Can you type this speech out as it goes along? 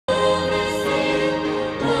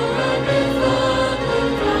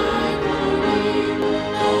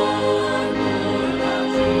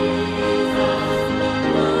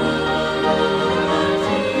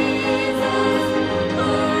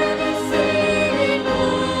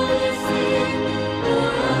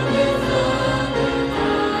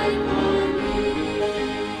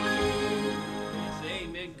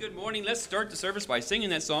start the service by singing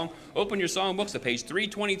that song, open your songbooks to page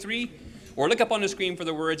 323, or look up on the screen for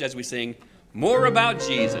the words as we sing More About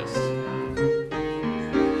Jesus.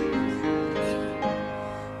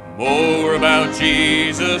 More about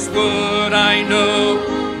Jesus would I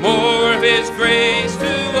know, more of his grace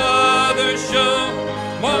to others show,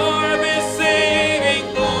 more of his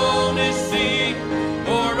saving fullness see,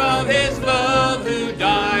 more of his love who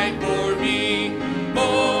died for me.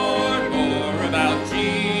 More about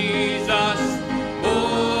Jesus,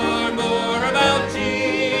 more about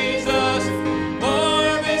Jesus, more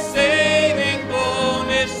of his saving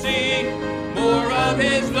fullness see, more of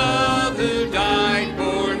his love who died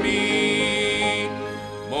for me.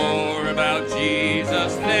 More about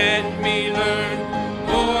Jesus, let me learn,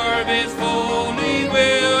 more of his holy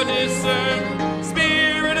will discern.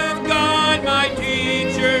 Spirit of God, my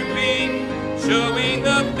teacher be, showing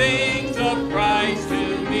the things of Christ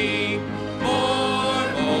to me.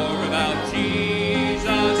 More about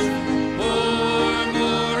Jesus,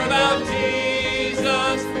 more about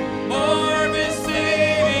Jesus, more of his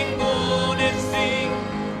saving fullness sing,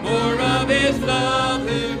 more of his love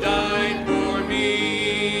who died for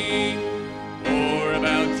me. More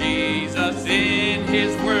about Jesus in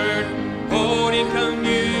his word, holding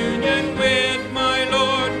communion with my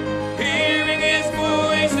Lord, hearing his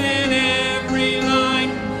voice in every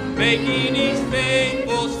line, making each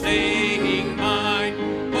faithful saying mine.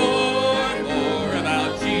 More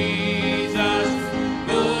about Jesus,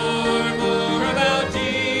 more about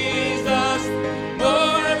Jesus,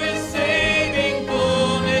 more of his saving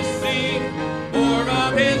fullness sing, more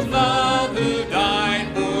of his love who died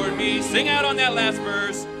for me. Sing out on that last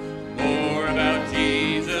verse. More about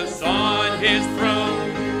Jesus on his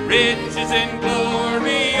throne, riches and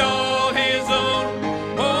glory all his own,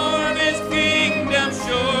 more of his kingdom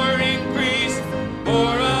sure increase,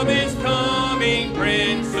 more of his coming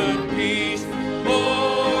Prince of Peace.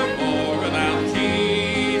 More about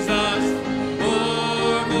Jesus,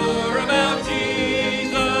 more about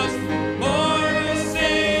Jesus, more of his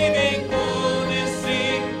saving fullness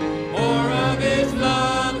sing, more of his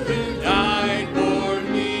love who died for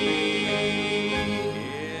me.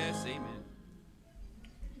 Yes, amen.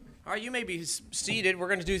 All right, you may be seated. We're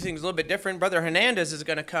going to do things a little bit different. Brother Hernandez is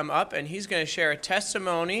going to come up, and he's going to share a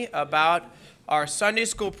testimony about our Sunday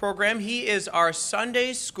school program. He is our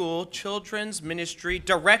Sunday school children's ministry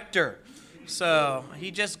director. So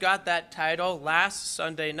he just got that title last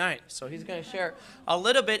Sunday night. So he's going to share a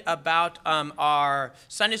little bit about our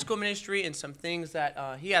Sunday school ministry and some things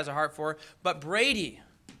that he has a heart for. But Brady,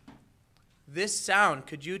 this sound,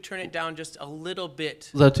 could you turn it down just a little bit?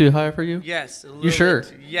 Is that too high for you? Yes. A You sure?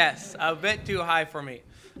 bit, yes, a bit too high for me.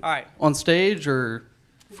 All right. On stage or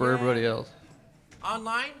for everybody else?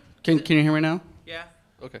 Online? Can you hear me now? Yeah.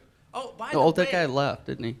 Okay. Oh, by Oh, the way, that guy left,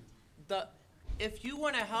 didn't he? if you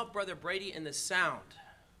want to help Brother Brady in the sound,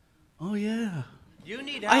 Oh, yeah. you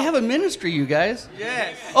need help. I have a ministry, you guys.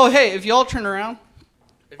 Yes. Oh, hey, if y'all turn around.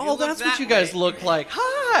 If you Oh, look that's what that you guys way- look like.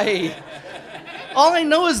 Hi. All I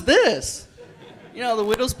know is this. You know, the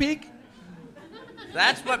widow's peak?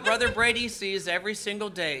 That's what Brother Brady sees every single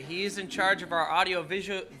day. He is in charge of our audio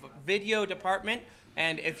video department,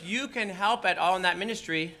 and if you can help at all in that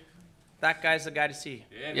ministry, that guy's the guy to see.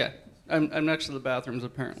 Yeah. I'm next to the bathrooms,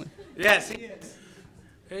 apparently. Yes, he is.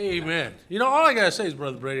 Amen. You know, all I got to say is,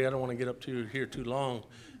 Brother Brady, I don't want to get up to here too long,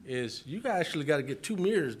 is you actually got to get 2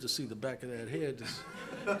 mirrors to see the back of that head,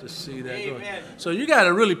 to see that going. Amen. So you got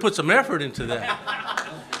to really put some effort into that.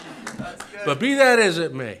 That's good. But be that as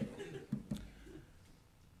it may,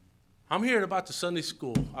 I'm hearing about the Sunday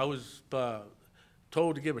school. I was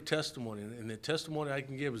told to give a testimony, and the testimony I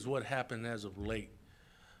can give is what happened as of late.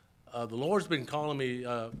 The Lord's been calling me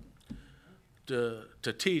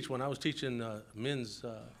to teach when I was teaching men's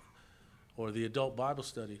or the adult Bible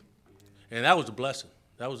study. And that was a blessing.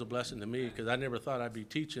 That was a blessing to me because I never thought I'd be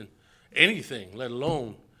teaching anything, let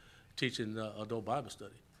alone teaching adult Bible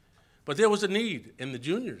study. But there was a need in the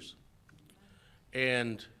juniors.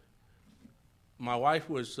 And my wife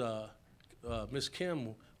was, Miss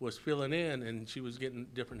Kim was filling in, and she was getting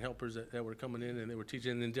different helpers that were coming in, and they were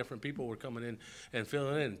teaching, and different people were coming in and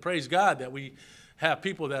filling in. Praise God that we have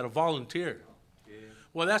people that are volunteer. Yeah.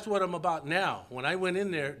 Well, that's what I'm about now. When I went in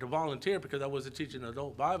there to volunteer because I wasn't teaching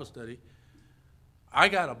adult Bible study, I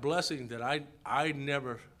got a blessing that I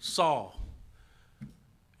never saw.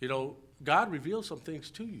 You know, God reveals some things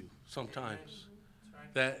to you sometimes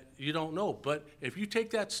that you don't know. But if you take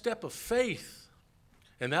that step of faith,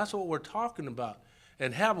 and that's what we're talking about,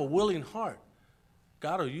 and have a willing heart,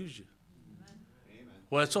 God will use you. Amen.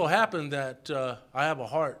 Well, it so happened that I have a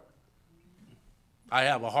heart. I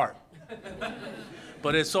have a heart.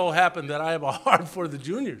 But it so happened that I have a heart for the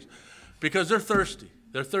juniors because they're thirsty.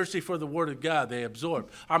 They're thirsty for the Word of God. They absorb.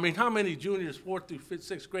 I mean, how many juniors, 4th through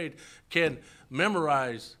 5th, 6th grade, can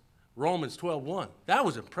memorize Romans 12:1? That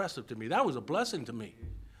was impressive to me. That was a blessing to me.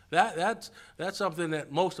 That's something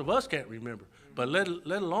that most of us can't remember, but let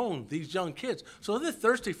alone these young kids. So they're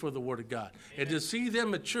thirsty for the Word of God. Amen. And to see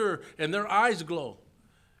them mature and their eyes glow,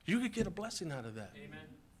 you could get a blessing out of that. Amen.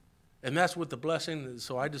 And that's what the blessing,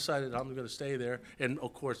 so I decided I'm going to stay there and,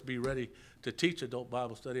 of course, be ready to teach adult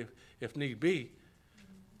Bible study if need be.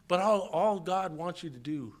 But all God wants you to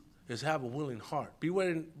do is have a willing heart. Be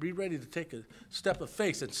ready to take a step of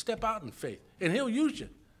faith and step out in faith, and He'll use you.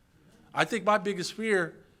 I think my biggest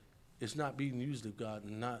fear is not being used of God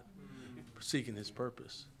and not seeking His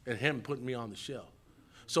purpose and Him putting me on the shelf.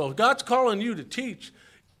 So if God's calling you to teach,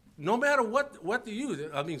 no matter what to use,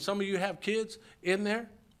 I mean, some of you have kids in there.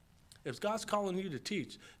 If God's calling you to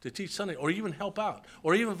teach Sunday, or even help out,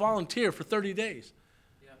 or even volunteer for 30 days,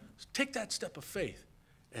 take that step of faith,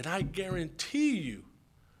 and I guarantee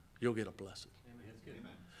you'll get a blessing. Amen.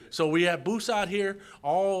 So we have booths out here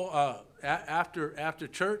all after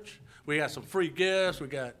church. We got some free gifts. We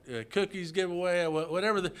got cookies giveaway,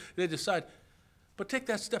 whatever they decide. But take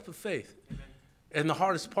that step of faith. Amen. And the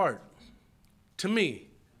hardest part, to me,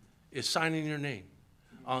 is signing your name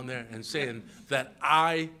on there and saying that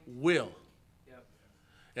I will. Yep.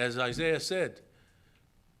 As Isaiah said,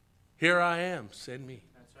 here I am, send me.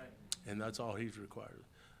 That's right. And that's all He's required.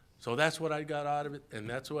 So that's what I got out of it,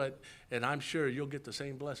 and I'm sure you'll get the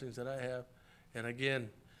same blessings that I have. And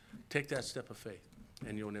again, take that step of faith,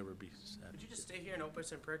 and you'll never be sad. Would you just stay here and open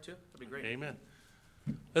us in prayer too? That'd be great. Amen.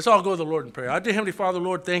 Let's all go to the Lord in prayer. Our dear Heavenly Father,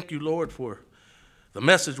 Lord, thank you, Lord, for the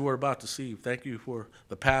message we're about to see. Thank you for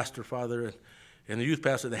the pastor, Father, and the youth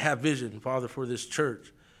pastor that have vision, Father, for this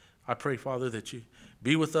church. I pray, Father, that you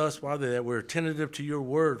be with us, Father, that we're attentive to your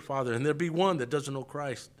word, Father, and there be one that doesn't know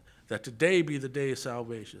Christ, that today be the day of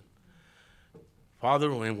salvation.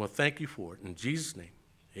 Father, and we'll thank you for it. In Jesus' name,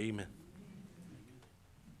 amen.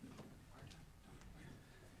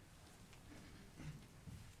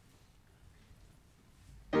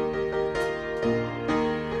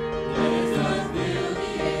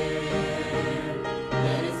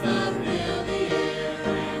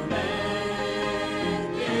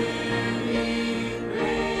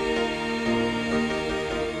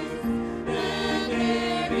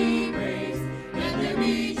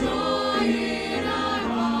 Joy in our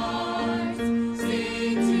hearts,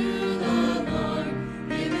 sing to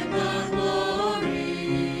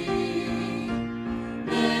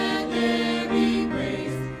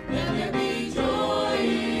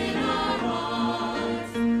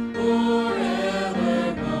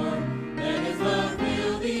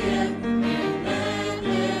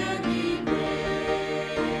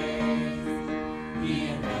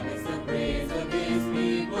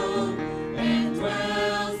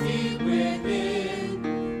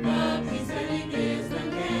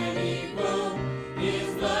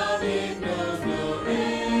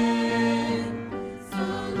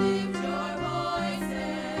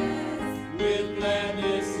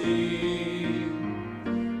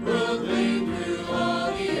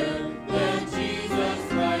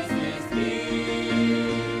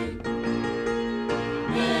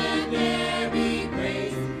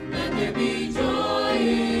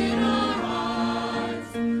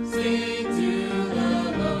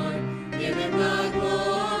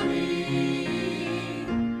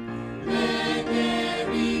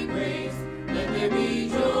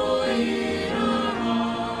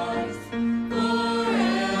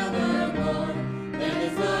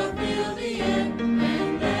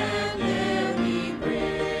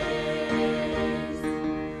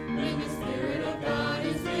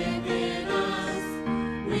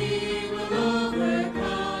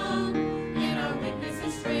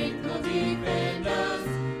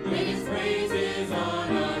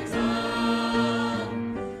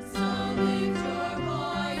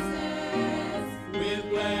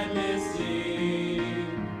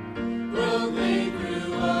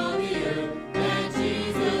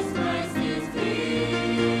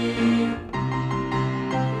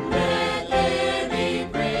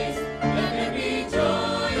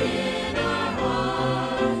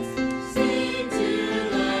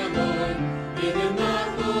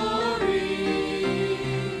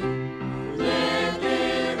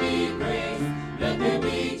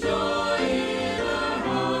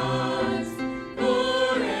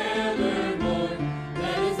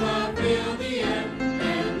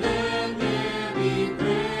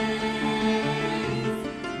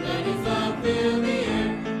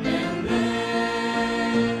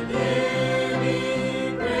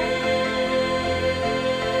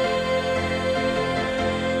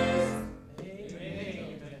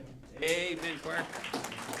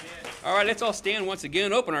All right, let's all stand once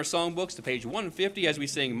again. Open our songbooks to page 150 as we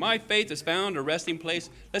sing My Faith Has Found a Resting Place.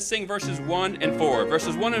 Let's sing verses 1 and 4.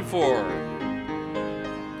 Verses 1 and 4.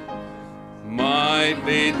 My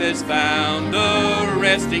faith has found a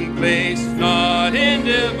resting place, not in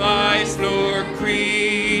device nor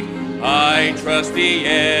creed. I trust the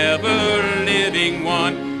ever-living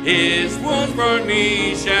one, his wounds for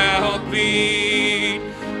me shall plead.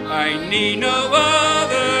 I need no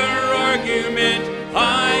other argument,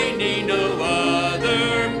 I need no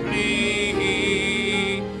other plea.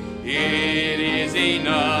 It is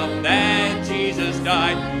enough that Jesus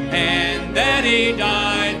died and that he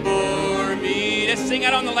died for me. Let's sing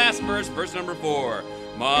out on the last verse, verse number 4.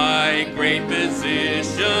 My great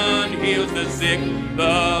physician heals the sick,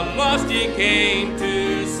 the lost he came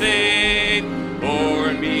to save.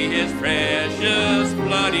 For me his precious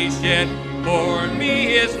blood he shed, for me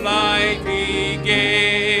his life he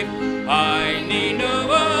gave. I need no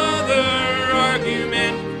other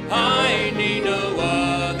argument, I need no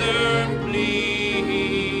other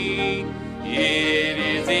plea. It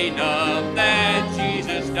is enough that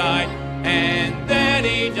Jesus died and that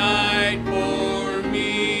he died for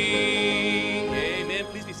me. Amen.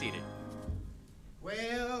 Please be seated.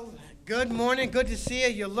 Well, good morning. Good to see you.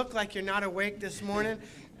 You look like you're not awake this morning.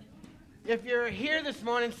 If you're here this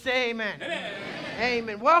morning, say amen. Amen.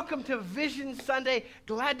 Amen. Welcome to Vision Sunday.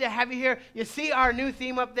 Glad to have you here. You see our new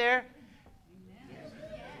theme up there?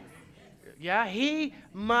 Yeah, he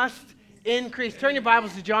must increase. Turn your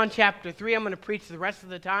Bibles to John chapter 3. I'm going to preach the rest of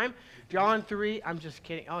the time. John 3. I'm just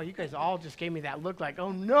kidding. Oh, you guys all just gave me that look like,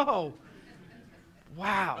 oh no.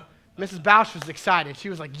 Wow. Mrs. Bausch was excited. She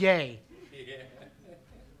was like, yay.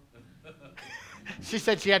 She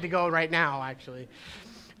said she had to go right now, actually.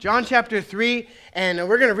 John chapter 3, and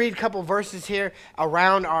we're going to read a couple verses here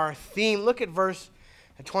around our theme. Look at verse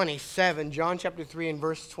 27, John chapter 3 and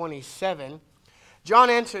verse 27. John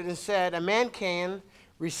answered and said, a man can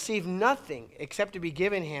receive nothing except to be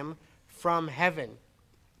given him from heaven.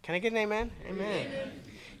 Can I get an amen? Amen. Amen.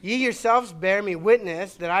 Ye yourselves bear me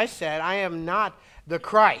witness that I said, I am not the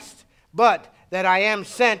Christ, but that I am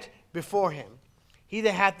sent before him. He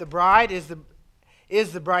that hath the bride is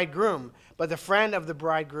the bridegroom. But the friend of the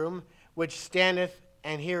bridegroom, which standeth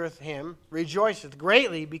and heareth him, rejoiceth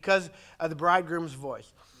greatly because of the bridegroom's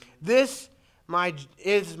voice. This my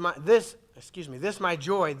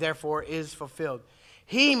joy, therefore, is fulfilled.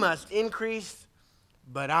 He must increase,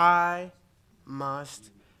 but I must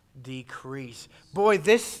decrease. Boy,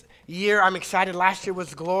 this year I'm excited. Last year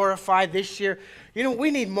was glorified. This year,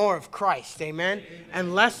 we need more of Christ, amen?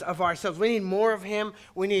 And less of ourselves. We need more of him.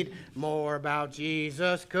 We need more about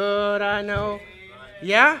Jesus. Good, I know.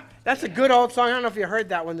 Yeah? That's a good old song. I don't know if you heard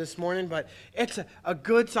that one this morning, but it's a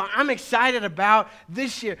good song. I'm excited about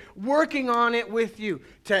this year, working on it with you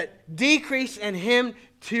to decrease and him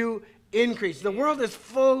to increase. The world is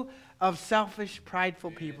full of selfish,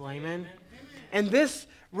 prideful people, amen? And this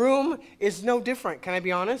room is no different. Can I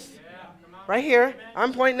be honest? Right here,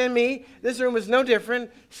 I'm pointing at me. This room is no different.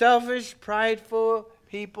 Selfish, prideful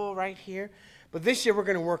people right here. But this year we're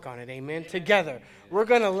going to work on it, amen, together. We're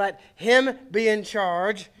going to let him be in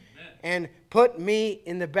charge and put me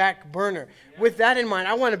in the back burner. With that in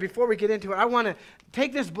mind, before we get into it, I want to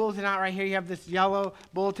take this bulletin out right here. You have this yellow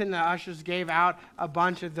bulletin that ushers gave out, a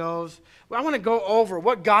bunch of those. Well, I want to go over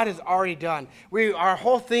what God has already done. Our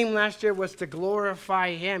whole theme last year was to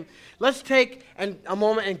glorify him. Let's take a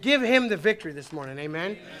moment and give him the victory this morning,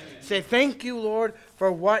 amen? Say, thank you, Lord, for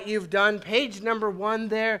what you've done. Page number 1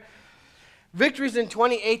 there. Victories in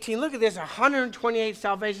 2018. Look at this, 128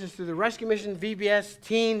 salvations through the Rescue Mission, VBS,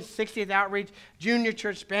 Teens, 60th Outreach, Junior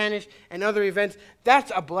Church Spanish, and other events.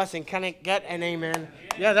 That's a blessing. Can I get an amen?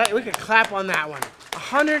 Yeah, we could clap on that one.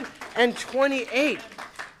 128.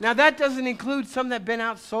 Now, that doesn't include some that have been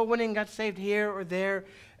out soul winning, got saved here or there,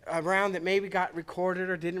 around that maybe got recorded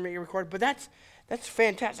or didn't get recorded. But that's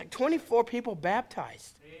fantastic. 24 people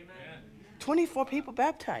baptized. Amen. 24 people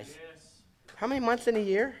baptized. Yes. How many months in a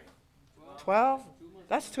year? 12?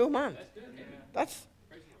 That's 2 months.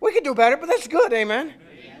 We could do better, but that's good, amen?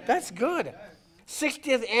 That's good.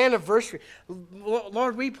 60th anniversary.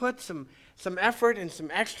 Lord, we put some effort and some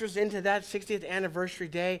extras into that 60th anniversary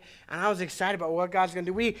day, and I was excited about what God's going to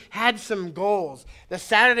do. We had some goals. The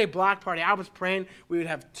Saturday block party, I was praying we would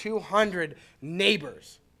have 200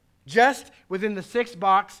 neighbors. Just within the 6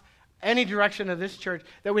 blocks, any direction of this church,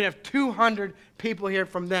 that we'd have 200 people here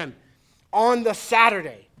from them on the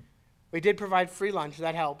Saturday. We did provide free lunch.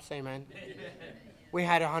 That helps. Amen. We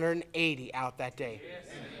had 180 out that day.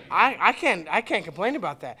 I can't complain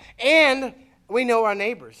about that. And we know our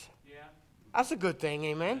neighbors. That's a good thing.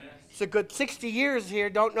 Amen. It's a good 60 years here.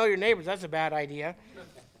 Don't know your neighbors. That's a bad idea.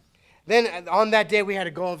 Then on that day, we had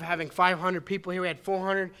a goal of having 500 people here. We had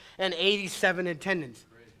 487 attendance.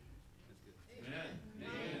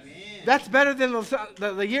 That's better than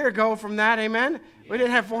the year ago from that, amen? We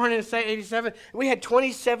didn't have 487. We had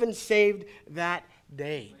 27 saved that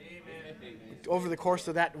day. Over the course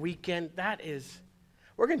of that weekend,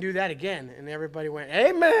 we're going to do that again. And everybody went,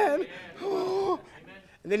 amen. And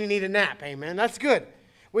then you need a nap, amen. That's good.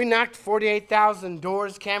 We knocked 48,000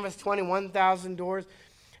 doors, canvassed 21,000 doors,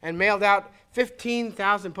 and mailed out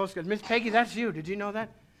 15,000 postcards. Miss Peggy, that's you. Did you know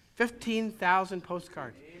that? 15,000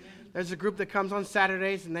 postcards. There's a group that comes on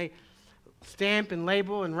Saturdays, and they stamp and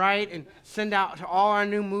label and write and send out to all our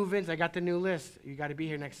new move-ins. I got the new list. You got to be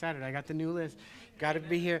here next Saturday. I got the new list. Got to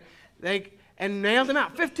be here. And nailed them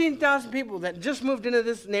out. 15,000 people that just moved into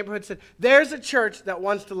this neighborhood said, there's a church that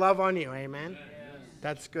wants to love on you. Amen? Yes.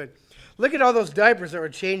 That's good. Look at all those diapers that were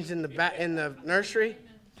changed in the nursery.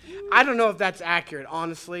 I don't know if that's accurate,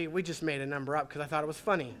 honestly. We just made a number up because I thought it was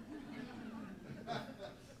funny.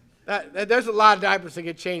 There's a lot of diapers that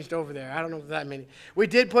get changed over there. I don't know if that many. We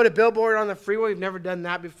did put a billboard on the freeway. We've never done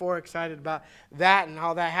that before. Excited about that and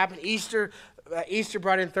how that happened. Easter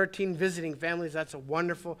brought in 13 visiting families. That's a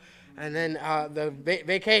wonderful. And then the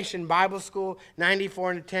Vacation Bible School,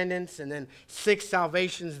 94 in attendance. And then 6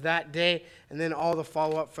 salvations that day. And then all the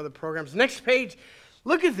follow-up for the programs. Next page.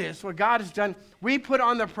 Look at this, what God has done. We put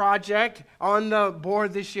on the project on the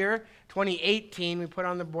board this year, 2018, we put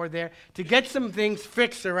on the board there, to get some things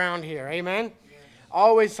fixed around here. Amen? Yeah.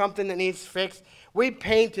 Always something that needs fixed. We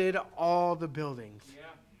painted all the buildings. Yeah.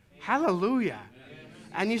 Hallelujah. Yeah.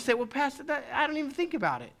 And you say, well, Pastor, I don't even think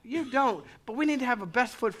about it. You don't. But we need to have a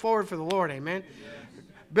best foot forward for the Lord. Amen? Yeah.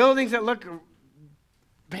 Buildings that look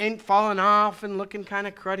paint falling off and looking kind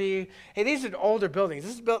of cruddy. Hey, these are older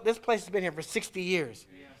buildings. This place has been here for 60 years.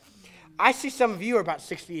 I see some of you are about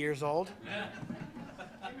 60 years old.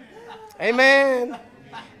 Amen.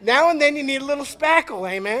 Now and then you need a little spackle,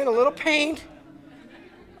 amen, a little paint.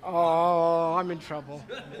 Oh, I'm in trouble.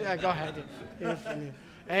 Yeah, go ahead.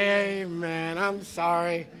 Amen. I'm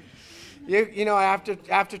sorry. You know,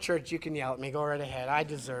 after church, you can yell at me. Go right ahead. I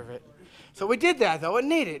deserve it. So we did that, though. It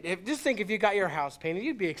needed. Just think if you got your house painted,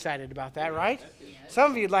 you'd be excited about that, right? Some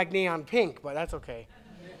of you'd like neon pink, but that's okay.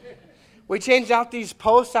 We changed out these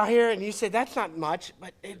posts out here, and you say, that's not much,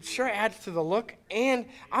 but it sure adds to the look. And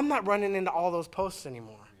I'm not running into all those posts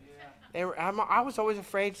anymore. I was always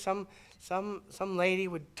afraid some lady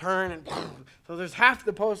would turn, and so there's half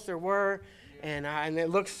the posts there were, and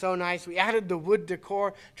it looks so nice. We added the wood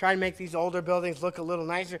decor, trying to make these older buildings look a little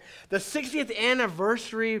nicer. The 60th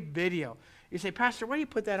anniversary video. You say, Pastor, why do you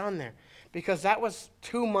put that on there? Because that was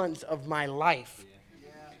 2 months of my life.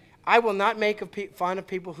 I will not make fun of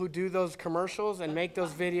people who do those commercials and make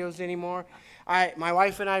those videos anymore. My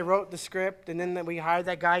wife and I wrote the script, and then we hired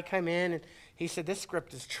that guy come in, and he said, this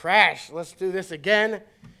script is trash. Let's do this again.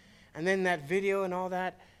 And then that video and all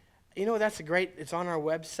that. You know, it's on our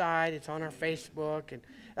website, it's on our Facebook, and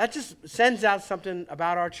that just sends out something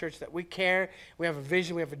about our church that we care, we have a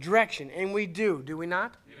vision, we have a direction, and we do we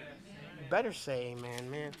not? Yes. You better say amen,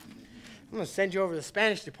 man. I'm going to send you over to the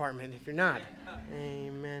Spanish department if you're not.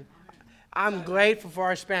 Amen. I'm grateful for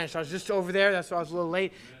our Spanish. I was just over there, that's why I was a little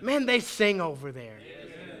late. Man, they sing over there.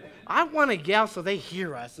 I want to yell so they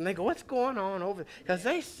hear us. And they go, what's going on over there? Because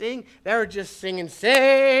they were just singing,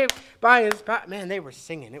 saved by his power. Man, they were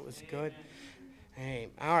singing. It was good. Hey,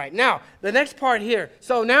 all right, now, the next part here.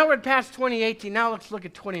 So now we're past 2018. Now let's look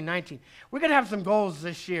at 2019. We're going to have some goals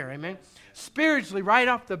this year, amen? Spiritually, right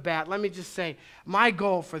off the bat, let me just say, my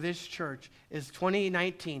goal for this church is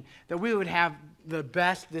 2019, that we would have the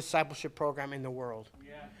best discipleship program in the world.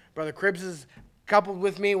 Yeah. Brother Cribbs is coupled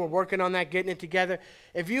with me. We're working on that, getting it together.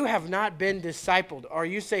 If you have not been discipled, or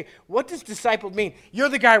you say, what does discipled mean? You're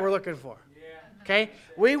the guy we're looking for. Yeah. Okay?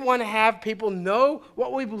 We want to have people know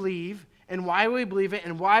what we believe and why we believe it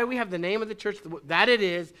and why we have the name of the church that it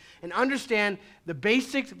is, and understand the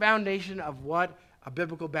basic foundation of what a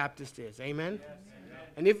biblical Baptist is. Amen? Yes.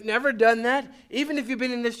 And if you've never done that, even if you've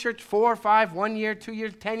been in this church 4 or 5, 1 year, 2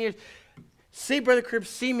 years, 10 years, see Brother Cribbs,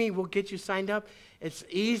 see me, we'll get you signed up. It's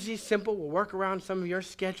easy, simple. We'll work around some of your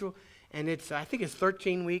schedule. And I think it's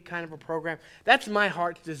 13-week kind of a program. That's my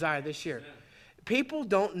heart's desire this year. People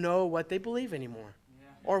don't know what they believe anymore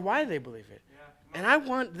or why they believe it. And I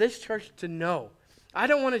want this church to know. I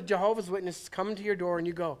don't want a Jehovah's Witness coming to your door and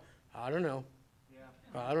you go, I don't know.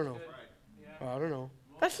 I don't know. I don't know.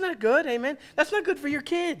 That's not good, amen? That's not good for your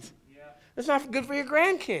kids. That's not good for your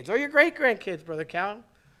grandkids or your great-grandkids, Brother Cal.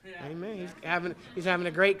 Yeah. Amen. He's having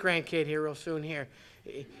a great grandkid here real soon here.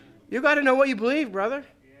 You got to know what you believe, brother.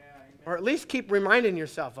 or at least keep reminding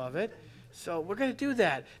yourself of it. So we're going to do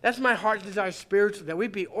that. That's my heart's desire spiritually, that we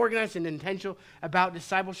be organized and intentional about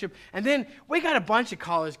discipleship. And then we got a bunch of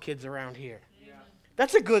college kids around here. Yeah.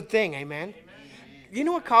 That's a good thing, amen? Amen? You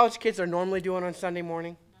know what college kids are normally doing on Sunday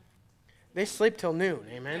morning? They sleep till noon,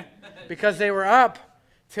 amen? Because they were up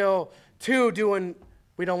till 2 doing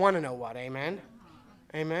we don't want to know what, amen?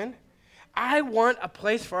 Amen? I want a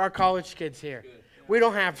place for our college kids here. We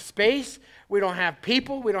don't have space. We don't have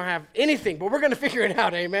people. We don't have anything. But we're going to figure it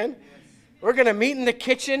out, amen? We're going to meet in the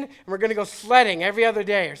kitchen, and we're going to go sledding every other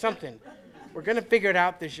day or something. We're going to figure it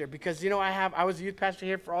out this year because, you know, I was a youth pastor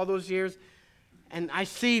here for all those years, and I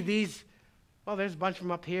see these, well, there's a bunch of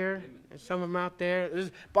them up here, and some of them out there. There's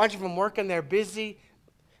a bunch of them working. They're busy,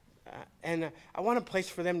 and I want a place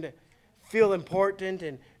for them to feel important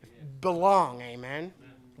and belong, amen?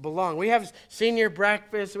 Belong. We have senior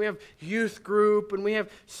breakfast, and we have youth group, and we have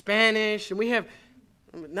Spanish, and we have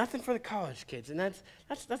nothing for the college kids, and that's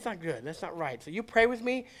not good. That's not right. So you pray with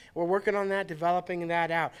me. We're working on that, developing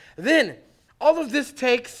that out. Then, all of this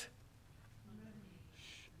takes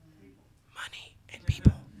money and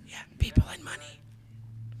people. Yeah, people and money.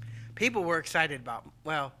 People we're excited about.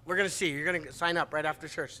 Well, we're going to see. You're going to sign up right after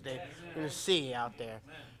church today. You're going to see out there.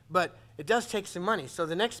 But it does take some money. So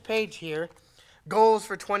the next page here, goals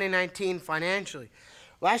for 2019 financially.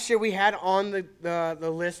 Last year we had on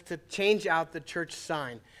the list to change out the church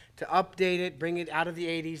sign, to update it, bring it out of the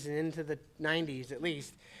 80s and into the 90s at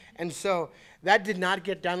least. And so that did not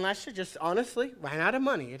get done last year, just honestly, ran out of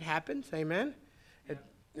money. It happens, amen?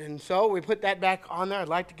 And so we put that back on there. I'd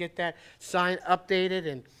like to get that sign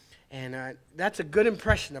updated, and that's a good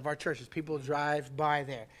impression of our church as people drive by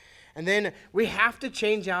there. And then we have to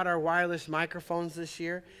change out our wireless microphones this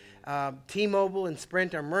year. T-Mobile and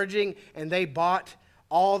Sprint are merging, and they bought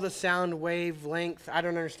all the sound wave length, I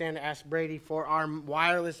don't understand, to ask Brady, for our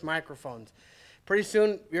wireless microphones. Pretty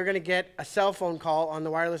soon, you're going to get a cell phone call on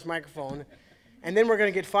the wireless microphone, and then we're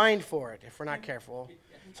going to get fined for it if we're not careful.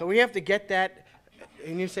 So we have to get that,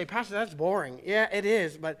 and you say, Pastor, that's boring. Yeah, it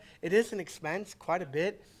is, but it is an expense, quite a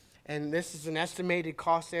bit, and this is an estimated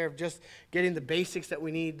cost there of just getting the basics that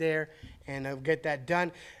we need there and get that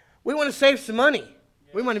done. We want to save some money.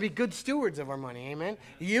 We want to be good stewards of our money, amen?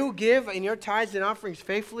 You give in your tithes and offerings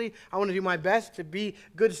faithfully. I want to do my best to be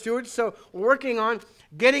good stewards. So we're working on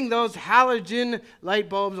getting those halogen light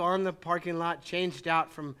bulbs on the parking lot changed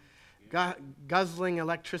out from guzzling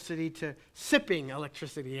electricity to sipping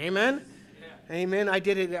electricity, amen? Yeah. Amen. I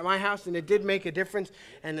did it at my house, and it did make a difference.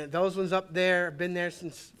 And those ones up there have been there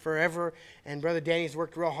since forever. And Brother Danny's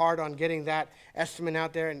worked real hard on getting that estimate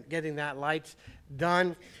out there and getting that lights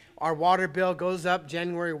done. Our water bill goes up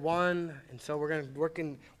January 1, and so we're going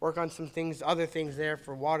to work on some things, other things there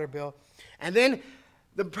for water bill. And then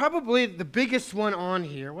probably the biggest one on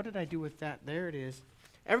here, what did I do with that? There it is.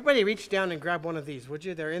 Everybody reach down and grab one of these, would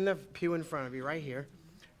you? They're in the pew in front of you right here.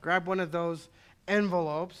 Grab one of those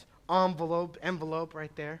envelope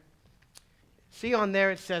right there. See on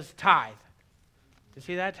there it says tithe. You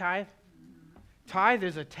see that tithe? Tithe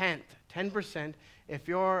is a tenth, 10%. If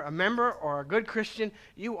you're a member or a good Christian,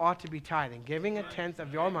 you ought to be tithing, giving a tenth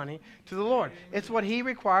of your money to the Lord. It's what He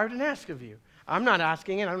required and asked of you. I'm not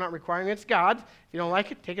asking it. I'm not requiring it. It's God. If you don't like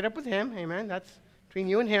it, take it up with Him. Amen. That's between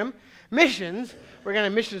you and Him. Missions. We're going to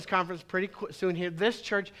have a missions conference pretty soon here. This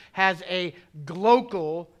church has a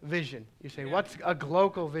glocal vision. You say, what's a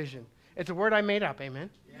glocal vision? It's a word I made up. Amen.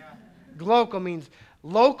 Yeah. Glocal means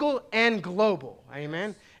local and global.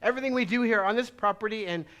 Amen. Everything we do here on this property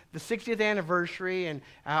and the 60th anniversary and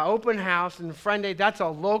open house and friend day, that's a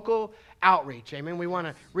local outreach. Amen. We want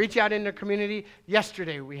to reach out in the community.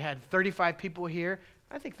 Yesterday we had 35 people here.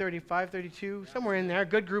 I think 35, 32, somewhere in there.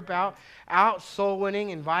 Good group out soul winning,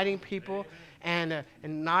 inviting people and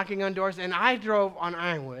knocking on doors. And I drove on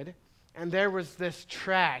Ironwood, and there was this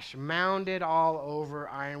trash mounded all over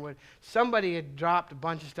Ironwood. Somebody had dropped a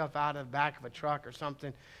bunch of stuff out of the back of a truck or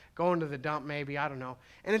something. Going to the dump maybe, I don't know.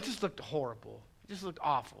 And it just looked horrible. It just looked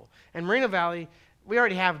awful. And Moreno Valley, we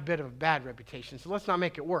already have a bit of a bad reputation, so let's not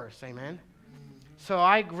make it worse, amen? So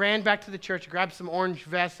I ran back to the church, grabbed some orange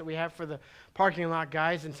vests that we have for the parking lot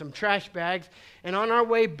guys and some trash bags. And on our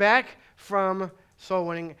way back from soul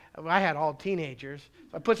winning, I had all teenagers.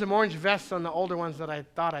 So I put some orange vests on the older ones that I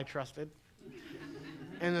thought I trusted.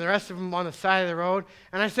 And the rest of them on the side of the road.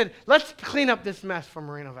 And I said, let's clean up this mess from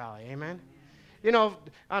Moreno Valley, amen? You know,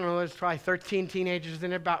 I don't know, there's probably 13 teenagers in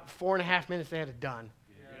there. About 4.5 minutes, they had it done.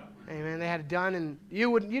 Yeah. Amen. They had it done, and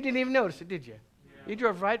you didn't even notice it, did you? Yeah. You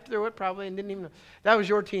drove right through it probably and didn't even know. That was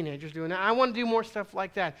your teenagers doing that. I want to do more stuff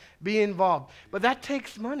like that, be involved. But that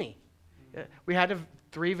takes money. We had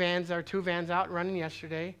 2 vans out running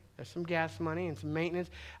yesterday. There's some gas money and some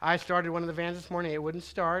maintenance. I started one of the vans this morning. It wouldn't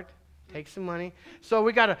start. Takes some money. So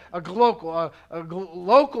we got a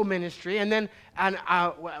local ministry, and then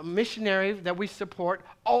a missionary that we support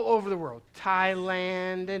all over the world.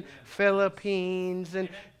 Thailand and Philippines and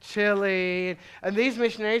Chile. And these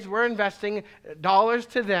missionaries, we're investing dollars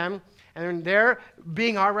to them, and they're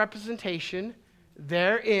being our representation.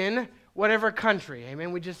 They're in whatever country.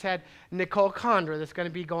 Amen. We just had Nicole Condra that's going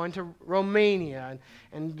to be going to Romania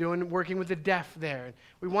and working with the deaf there.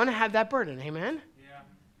 We want to have that burden. Amen.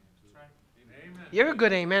 You're a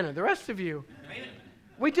good amener. The rest of you. Amen.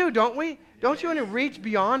 We do, don't we? Don't you want to reach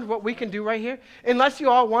beyond what we can do right here? Unless you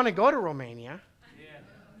all want to go to Romania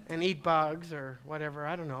and eat bugs or whatever.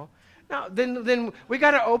 I don't know. No, then we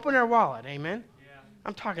got to open our wallet. Amen? Yeah.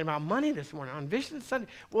 I'm talking about money this morning on Vision Sunday.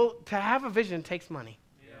 Well, to have a vision takes money.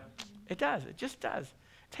 Yeah. It does. It just does.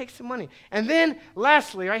 It takes some money. And then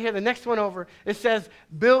lastly, right here, the next one over, it says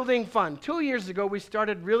building fund. 2 years ago, we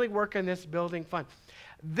started really working this building fund.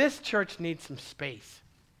 This church needs some space.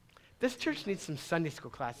 This church needs some Sunday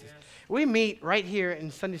school classes. Yes. We meet right here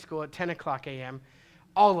in Sunday school at 10 o'clock a.m.,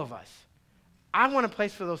 all of us. I want a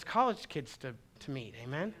place for those college kids to meet,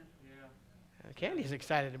 amen? Yeah. Candy's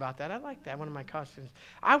excited about that. I like that, one of my college students.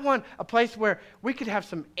 I want a place where we could have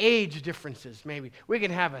some age differences, maybe. We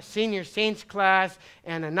could have a senior saints class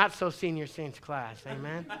and a not-so-senior saints class,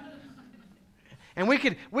 amen? And we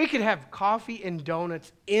could have coffee and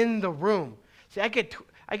donuts in the room. See, I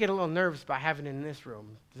get a little nervous by having it in this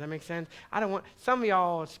room. Does that make sense? I don't want some of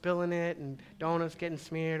y'all spilling it and donuts getting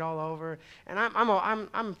smeared all over. And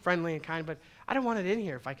I'm friendly and kind, but I don't want it in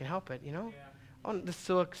here if I can help it. You know. Yeah. Oh, this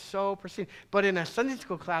looks so pristine. But in a Sunday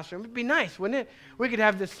school classroom, it'd be nice, wouldn't it? We could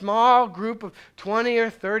have this small group of 20 or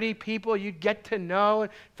 30 people you'd get to know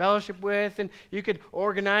and fellowship with, and you could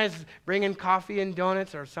organize bringing coffee and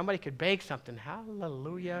donuts, or somebody could bake something.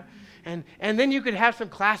 Hallelujah. And then you could have some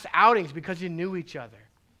class outings because you knew each other.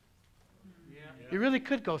 Yeah. You really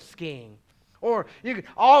could go skiing. Or you could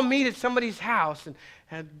all meet at somebody's house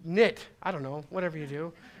and knit. I don't know, whatever you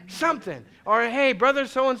do. Something. Or, hey, brother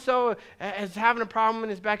so-and-so is having a problem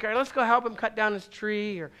in his backyard. Let's go help him cut down his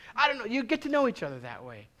tree. Or, I don't know. You get to know each other that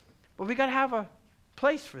way. But we got to have a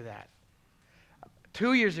place for that.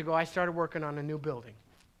 2 years ago, I started working on a new building.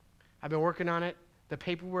 I've been working on it. The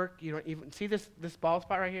paperwork, you don't even see this bald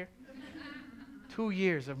spot right here? 2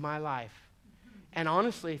 years of my life. And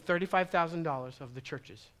honestly, $35,000 of the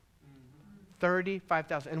churches.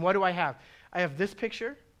 35,000. And what do I have? I have this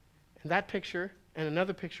picture, and that picture, and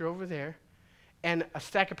another picture over there, and a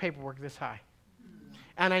stack of paperwork this high.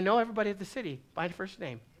 And I know everybody at the city by first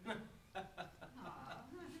name.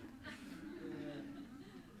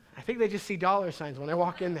 I think they just see dollar signs when I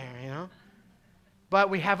walk in there, you know.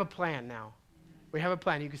 But we have a plan now. We have a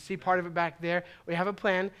plan. You can see part of it back there. We have a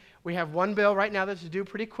plan. We have one bill right now that's due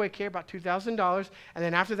pretty quick here, about $2,000. And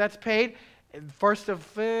then after that's paid, first of,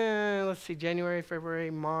 January,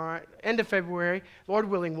 February, March, end of February, Lord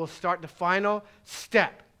willing, we'll start the final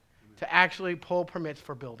step to actually pull permits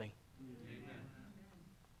for building.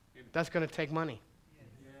 Amen. That's going to take money.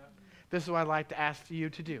 Yeah. This is what I'd like to ask you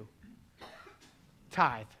to do.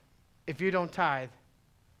 Tithe. If you don't tithe,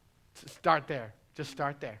 start there. Just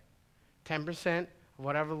start there. 10% of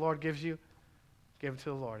whatever the Lord gives you, give it to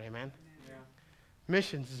the Lord. Amen? Yeah.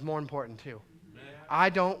 Missions is more important too. I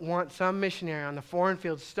don't want some missionary on the foreign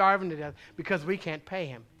field starving to death because we can't pay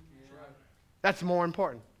him. Yeah. That's more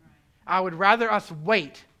important. Right. I would rather us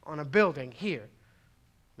wait on a building here.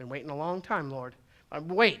 Been waiting a long time, Lord.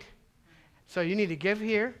 Wait. So you need to give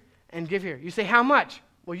here and give here. You say, how much?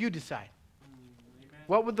 Well, you decide. Amen.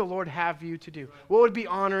 What would the Lord have you to do? What would be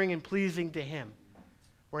honoring and pleasing to him?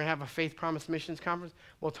 We're going to have a Faith Promise Missions Conference.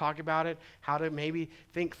 We'll talk about it, how to maybe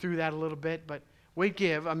think through that a little bit. But we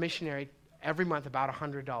give a missionary every month about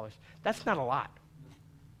 $100. That's not a lot.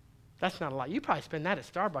 That's not a lot. You probably spend that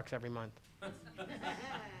at Starbucks every month.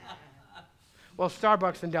 Well,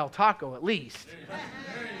 Starbucks and Del Taco at least.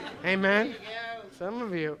 Amen? Some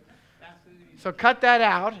of you. So cut that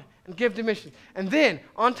out and give to missions. And then,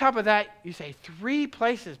 on top of that, you say, 3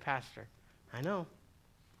 places, Pastor. I know.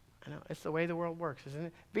 It's the way the world works, isn't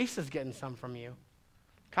it? Visa's getting some from you.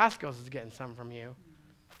 Costco's is getting some from you.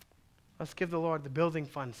 Let's give the Lord the building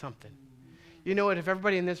fund something. You know what? If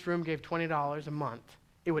everybody in this room gave $20 a month,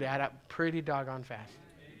 it would add up pretty doggone fast.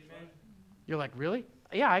 Amen. You're like, really?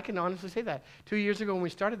 Yeah, I can honestly say that. 2 years ago when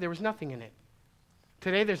we started, there was nothing in it.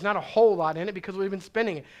 Today, there's not a whole lot in it because we've been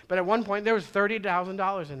spending it. But at one point, there was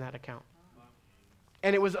 $30,000 in that account.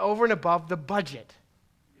 And it was over and above the budget.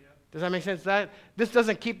 Does that make sense? This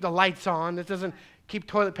doesn't keep the lights on. This doesn't keep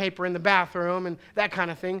toilet paper in the bathroom and that kind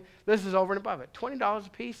of thing. This is over and above it. $20 a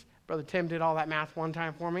piece. Brother Tim did all that math one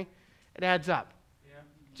time for me. It adds up. Yeah.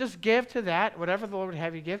 Just give to that, whatever the Lord would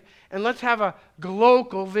have you give, and let's have a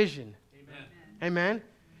local vision. Amen. Amen.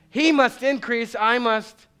 He must increase, I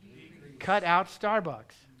must cut out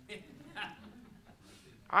Starbucks.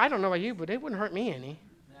 I don't know about you, but it wouldn't hurt me any.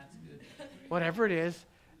 That's good. Whatever it is,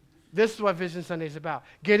 this is what Vision Sunday is about.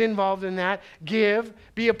 Get involved in that, give,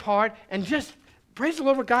 be a part, and just praise the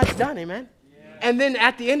Lord what God's done, amen? Yeah. And then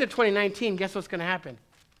at the end of 2019, guess what's going to happen?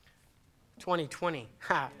 2020.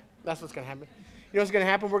 That's what's going to happen. You know what's going to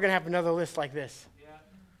happen? We're going to have another list like this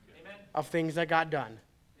of things that got done,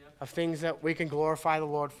 of things that we can glorify the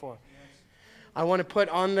Lord for. I want to put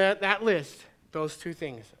on that list those two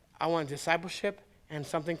things. I want discipleship and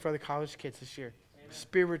something for the college kids this year,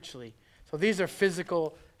 spiritually. So these are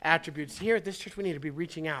physical attributes. Here at this church, we need to be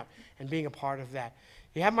reaching out and being a part of that.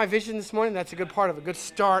 You have my vision this morning? That's a good part of it, a good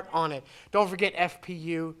start on it. Don't forget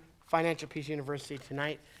FPU, Financial Peace University,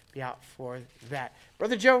 tonight. Be out for that.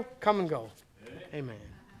 Brother Joe, come and go. Amen.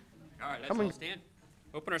 All right, let's all stand.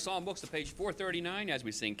 Open our psalm books to page 439 as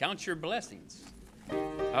we sing Count Your Blessings.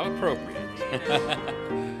 How appropriate.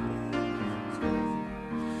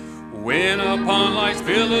 When upon life's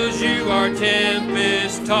billows you are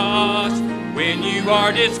tempest tossed, when you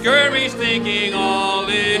are discouraged thinking all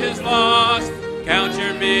is lost, count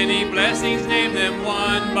your many blessings, name them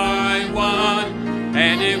one by one,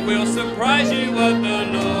 and it will surprise you what the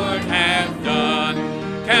Lord hath done.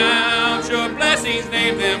 Count your blessings,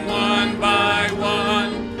 name them one by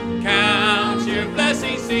one. Count your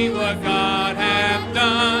blessings, see what God hath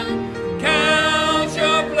done. Count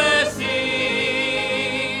your blessings,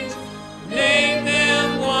 name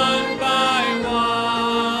them one by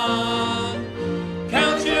one.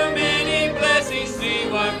 Count your many blessings, see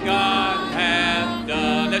what God hath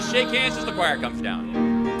done. Let's shake hands as the choir comes down.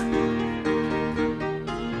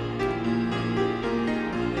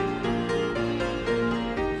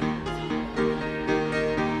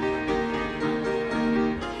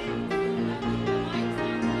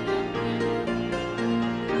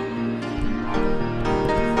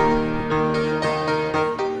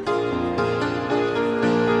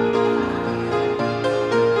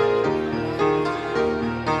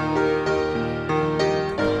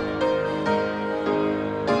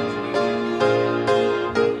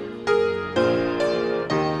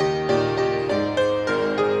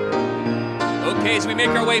 As we make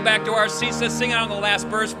our way back to our seats, let's sing out on the last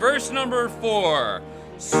verse, verse number 4.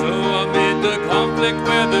 So amid the conflict,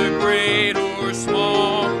 whether great or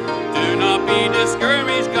small, do not be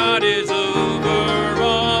discouraged, God is over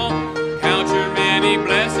all. Count your many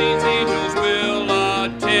blessings, angels will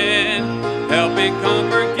attend, help and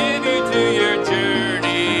comfort, give you to your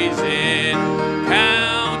journey's end.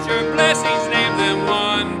 Count your blessings, name them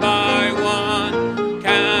one by one.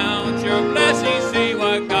 Count your blessings, see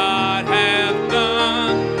what God hath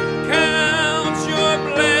done. Count your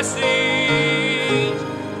blessings,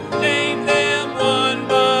 name them one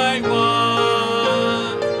by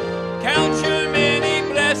one. Count your many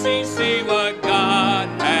blessings, see what God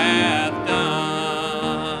hath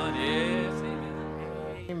done. Yes,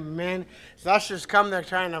 amen. Amen. As ushers come, they're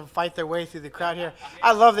trying to fight their way through the crowd here.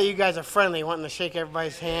 I love that you guys are friendly, wanting to shake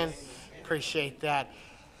everybody's hand. Appreciate that.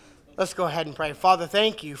 Let's go ahead and pray. Father,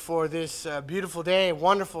 thank you for this beautiful day,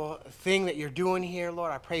 wonderful thing that you're doing here,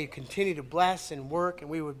 Lord. I pray you continue to bless and work, and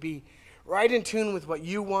we would be right in tune with what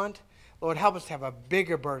you want. Lord, help us to have a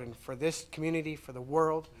bigger burden for this community, for the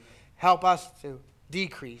world. Help us to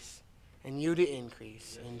decrease and you to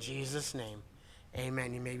increase. In Jesus' name,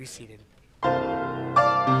 amen. You may be seated.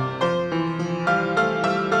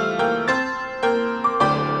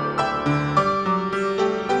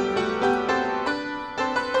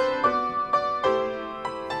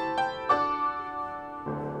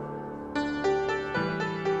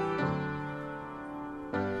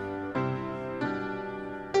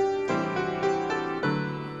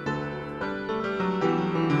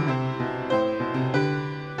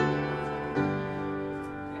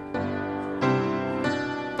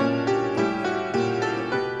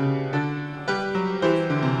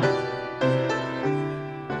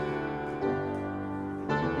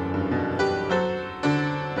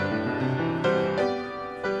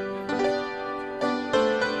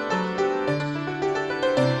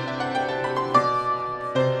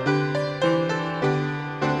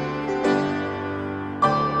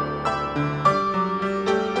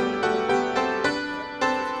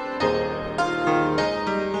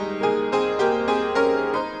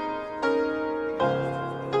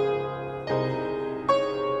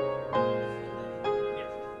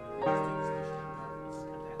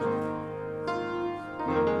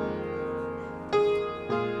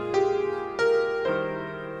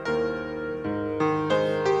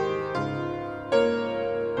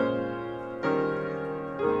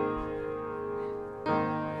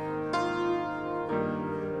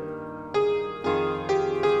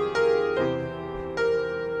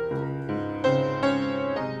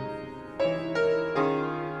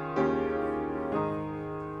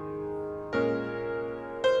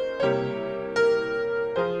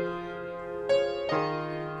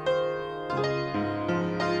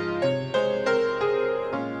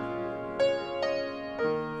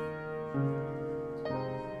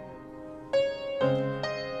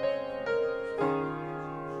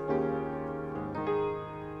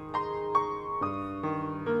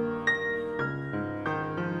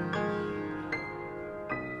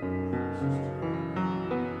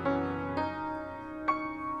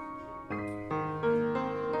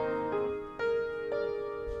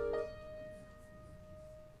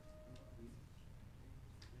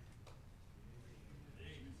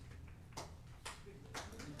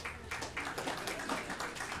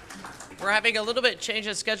 We're having a little bit change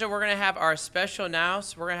of schedule. We're going to have our special now.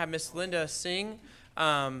 So we're going to have Miss Linda sing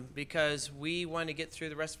because we want to get through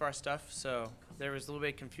the rest of our stuff. So there was a little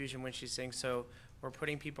bit of confusion when she sings. So we're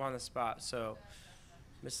putting people on the spot. So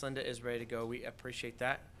Miss Linda is ready to go. We appreciate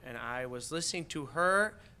that. And I was listening to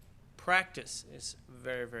her practice. It's a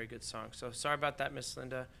very, very good song. So sorry about that, Miss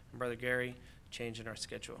Linda and Brother Gary, changing our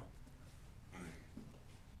schedule.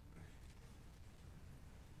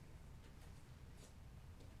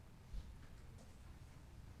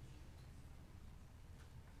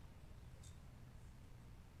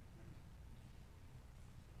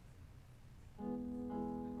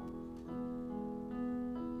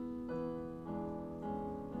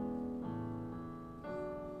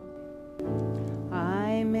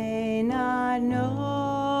 I may not know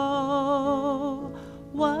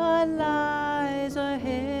what lies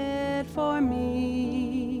ahead for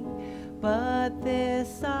me, but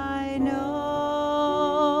this I know,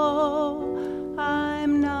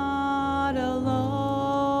 I'm not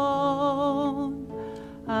alone.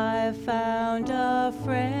 I've found a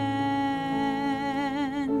friend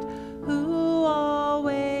who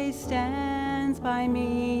always stands by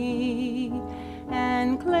me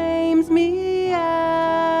and claims me as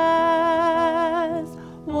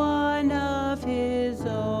one of his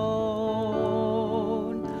own.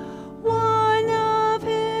 One of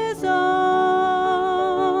his own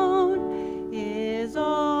is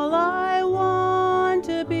all I want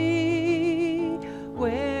to be,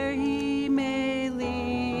 where he may lead,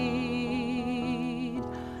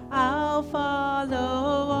 I'll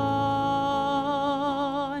follow on.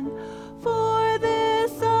 For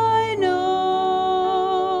this I know,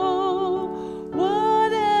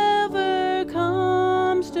 whatever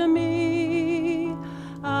comes to me,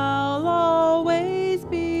 I'll always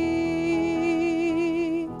be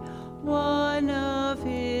one of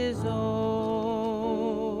his own.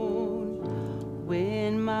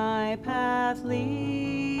 When my path leads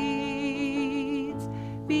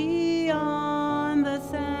beyond the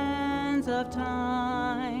sands of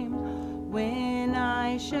time, when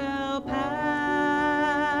I shall pass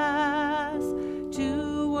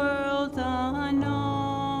to worlds unknown,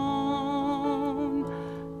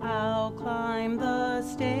 I'll climb the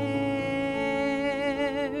stairs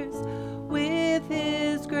with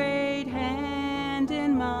his great hand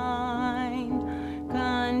in mine,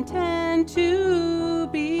 content to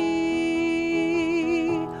be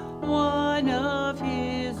one of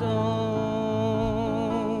his own.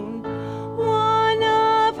 One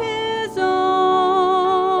of his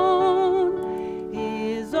own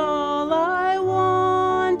is all I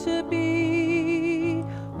want to be,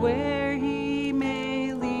 where he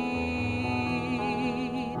may lead,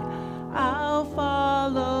 I'll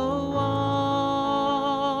follow on.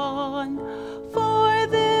 For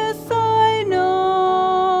this I know,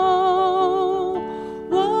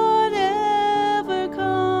 whatever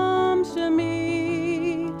comes to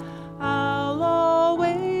me, I'll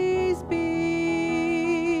always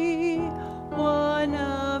be one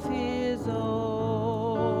of his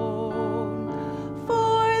own.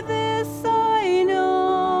 For this I know,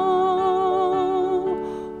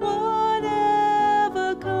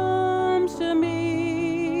 whatever comes to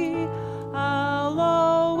me, I'll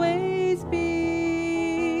always be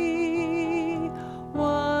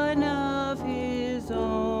one of his own.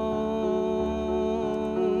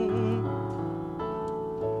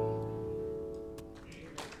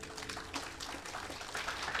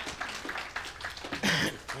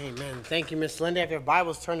 Amen. Thank you, Miss Linda. If you have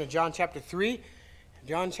Bibles, turn to John chapter 3.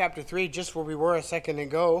 John chapter 3, just where we were a second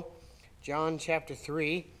ago. John chapter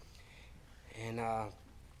 3. And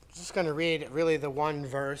just going to read really the one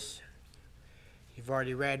verse. You've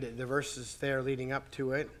already read the verses there leading up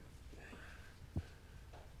to it.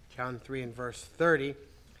 John 3 and verse 30.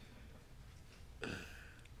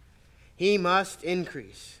 He must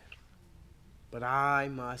increase, but I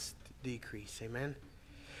must decrease. Amen.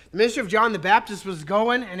 The ministry of John the Baptist was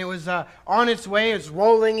going, and it was on its way. It's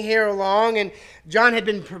rolling here along, and John had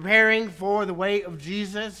been preparing for the way of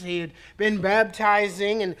Jesus. He had been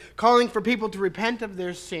baptizing and calling for people to repent of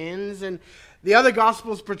their sins, and the other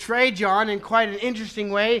Gospels portray John in quite an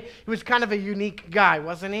interesting way. He was kind of a unique guy,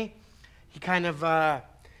 wasn't he? He kind of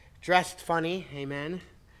dressed funny, amen,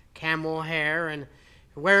 camel hair, and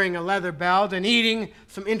wearing a leather belt, and eating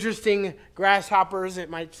some interesting grasshoppers, it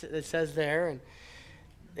says there, and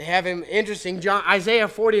they have him interesting. Isaiah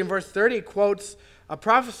 40 and verse 30 quotes a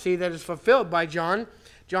prophecy that is fulfilled by John.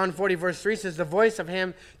 John 40 verse 3 says, "The voice of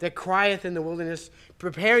him that crieth in the wilderness,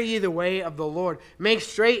 prepare ye the way of the Lord. Make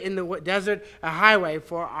straight in the desert a highway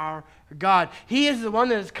for our God." He is the one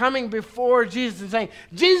that is coming before Jesus and saying,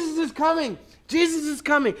 Jesus is coming Jesus is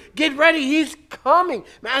coming. Get ready. He's coming.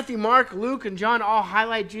 Matthew, Mark, Luke, and John all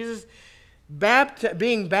highlight Jesus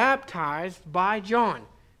being baptized by John.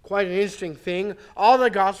 Quite an interesting thing. All the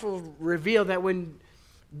Gospels reveal that when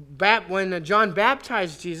John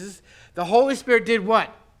baptized Jesus, the Holy Spirit did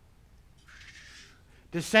what?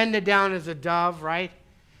 Descended down as a dove, right?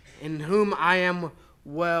 In whom I am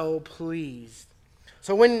well pleased.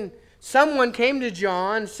 So when someone came to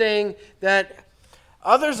John saying that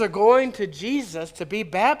others are going to Jesus to be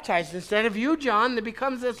baptized instead of you, John, there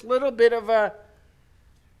becomes this little bit of a...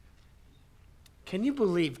 Can you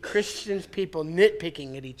believe Christians, people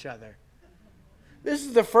nitpicking at each other? This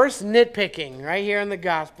is the first nitpicking right here in the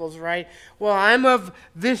Gospels, right? Well, I'm of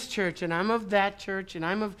this church, and I'm of that church, and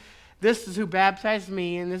I'm of... This is who baptized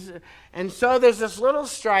me, and so there's this little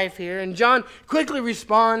strife here, and John quickly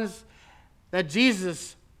responds that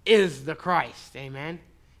Jesus is the Christ, amen?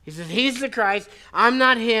 He says, he's the Christ, I'm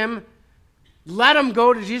not him, let them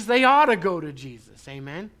go to Jesus, they ought to go to Jesus,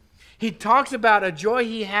 amen? He talks about a joy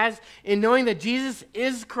he has in knowing that Jesus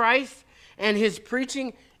is Christ, and his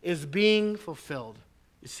preaching is being fulfilled.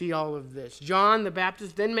 You see all of this. John the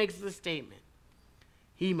Baptist then makes the statement,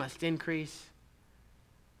 he must increase,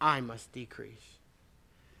 I must decrease.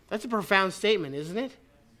 That's a profound statement, isn't it?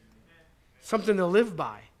 Something to live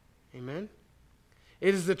by. Amen?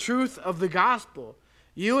 It is the truth of the gospel.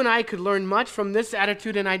 You and I could learn much from this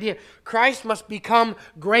attitude and idea. Christ must become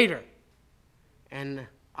greater, and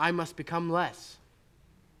I must become less.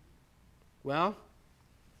 Well,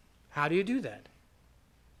 how do you do that?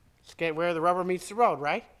 Let's get where the rubber meets the road,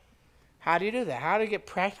 right? How do you do that? How do you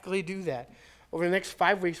practically do that? Over the next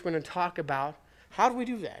 5 weeks, we're going to talk about how do we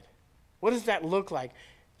do that? What does that look like?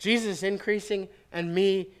 Jesus increasing and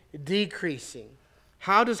me decreasing.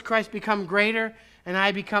 How does Christ become greater and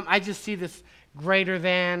I just see this greater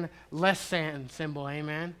than, less than symbol,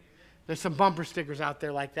 amen? There's some bumper stickers out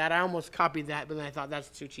there like that. I almost copied that, but then I thought that's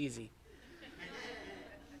too cheesy.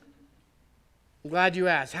 I'm glad you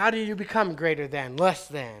asked. How do you become greater than, less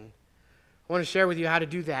than? I want to share with you how to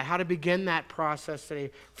do that, how to begin that process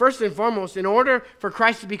today. First and foremost, in order for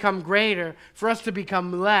Christ to become greater, for us to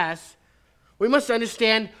become less, we must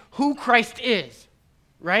understand who Christ is,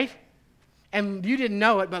 right? And you didn't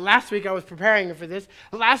know it, but last week I was preparing for this.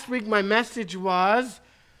 Last week my message was,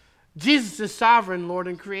 Jesus is sovereign, Lord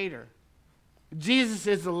and Creator. Jesus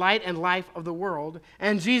is the light and life of the world,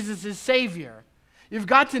 and Jesus is Savior. You've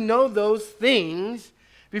got to know those things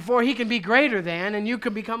before he can be greater than, and you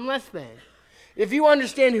can become less than. If you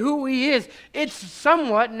understand who he is, it's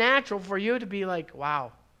somewhat natural for you to be like,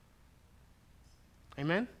 wow.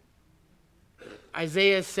 Amen?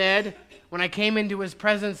 Isaiah said, when I came into his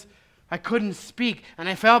presence, I couldn't speak, and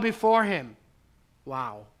I fell before him.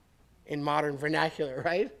 Wow. In modern vernacular,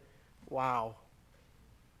 right? Wow.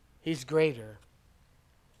 He's greater.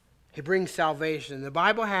 He brings salvation. The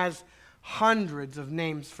Bible has hundreds of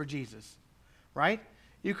names for Jesus, right?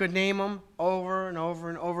 You could name them over and over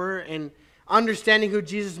and over, and understanding who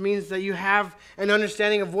Jesus means that you have an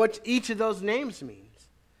understanding of what each of those names means.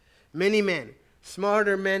 Many men,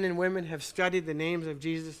 smarter men and women, have studied the names of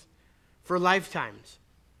Jesus for lifetimes.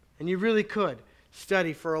 And you really could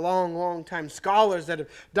study for a long, long time. Scholars that have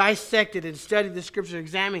dissected and studied the Scripture,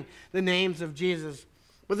 examining the names of Jesus.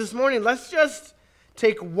 But this morning, let's just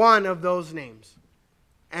take one of those names.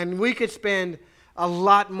 And we could spend a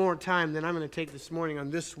lot more time than I'm going to take this morning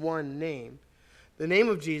on this one name. The name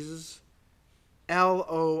of Jesus,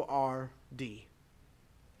 L-O-R-D,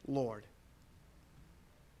 Lord.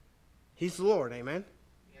 He's Lord, amen?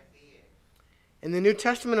 Yes, he is. In the New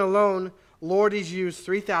Testament alone, Lord is used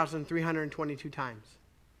 3,322 times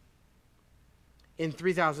in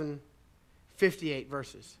 3,058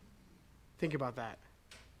 verses. Think about that.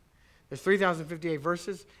 There's 3,058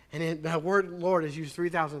 verses, and the word Lord is used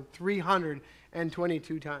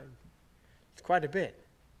 3,322 times. It's quite a bit.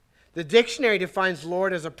 The dictionary defines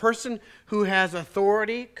Lord as a person who has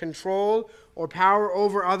authority, control, or power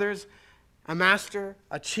over others, a master,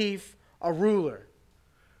 a chief, a ruler.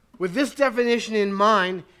 With this definition in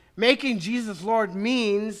mind, making Jesus Lord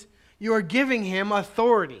means you are giving him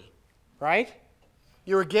authority, right?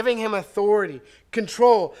 You are giving him authority,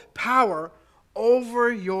 control, power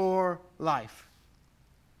over your life.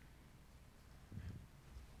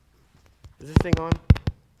 Is this thing on?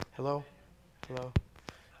 Hello? Hello?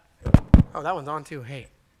 Oh, that one's on too. Hey.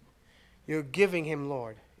 You're giving him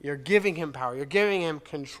Lord. You're giving him power. You're giving him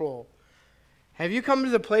control. Have you come to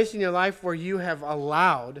the place in your life where you have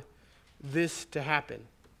allowed this to happen?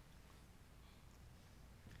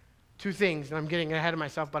 Two things, and I'm getting ahead of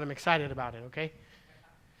myself, but I'm excited about it, okay?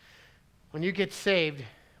 When you get saved,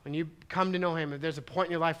 when you come to know him, if there's a point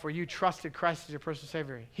in your life where you trusted Christ as your personal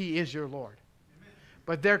Savior, he is your Lord. Amen.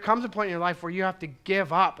 But there comes a point in your life where you have to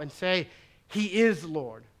give up and say, he is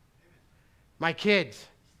Lord. Amen. My kids,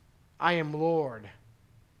 I am Lord.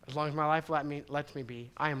 As long as my life lets me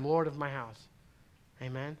be, I am Lord of my house.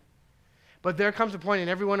 Amen? But there comes a point in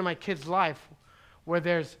every one of my kids' life where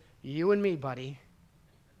there's you and me, buddy.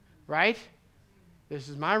 Right? This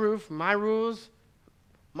is my roof, my rules,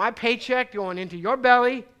 my paycheck going into your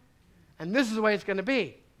belly, and this is the way it's going to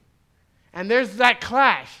be. And there's that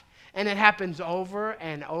clash, and it happens over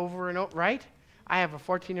and over and over, right? I have a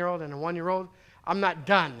 14-year-old and a 1-year-old. I'm not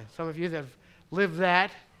done. Some of you that have lived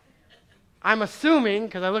that. I'm assuming,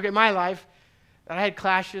 because I look at my life, that I had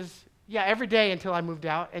clashes, every day until I moved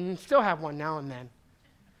out, and still have one now and then.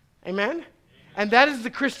 Amen? And that is the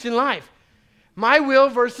Christian life. My will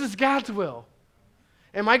versus God's will.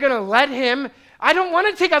 Am I going to let him? I don't want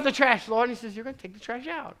to take out the trash, Lord. And he says, you're going to take the trash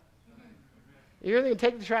out. You're either going to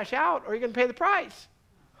take the trash out or you're going to pay the price.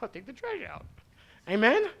 I'll take the trash out.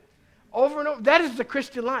 Amen? Over and over. That is the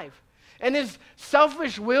Christian life. And his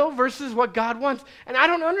selfish will versus what God wants. And I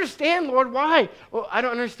don't understand, Lord, why? Well, I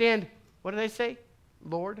don't understand. What do they say?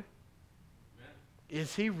 Lord?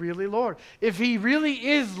 Is he really Lord? If he really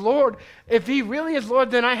is Lord,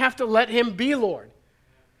 then I have to let him be Lord.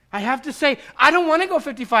 I have to say, I don't want to go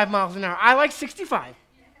 55 miles an hour. I like 65.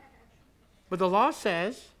 But the law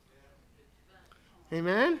says,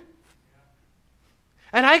 amen?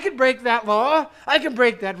 And I could break that law. I could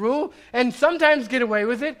break that rule and sometimes get away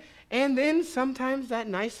with it. And then sometimes that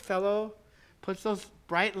nice fellow puts those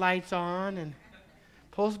bright lights on and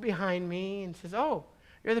pulls behind me and says, oh,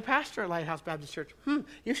 you're the pastor at Lighthouse Baptist Church.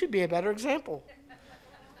 You should be a better example.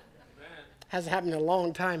 Hasn't happened in a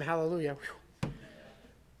long time. Hallelujah. Whew.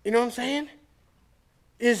 You know what I'm saying?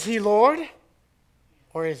 Is he Lord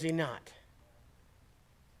or is he not?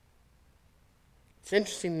 It's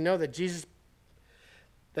interesting to know that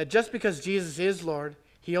just because Jesus is Lord,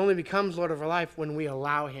 he only becomes Lord of our life when we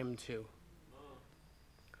allow him to.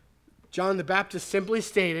 John the Baptist simply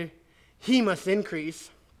stated, he must increase,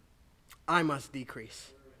 I must decrease.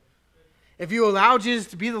 If you allow Jesus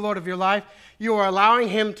to be the Lord of your life, you are allowing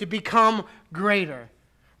him to become greater.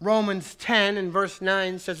 Romans 10 and verse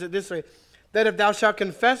 9 says it this way, that if thou shalt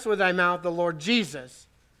confess with thy mouth the Lord Jesus,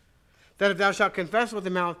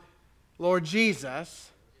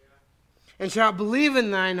 and shalt believe in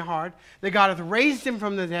thine heart that God hath raised him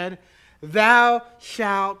from the dead, thou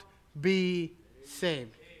shalt be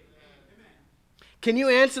saved. Can you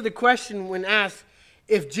answer the question when asked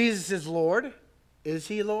if Jesus is Lord? Is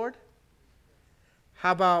he Lord?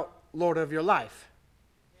 How about Lord of your life?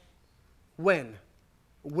 When?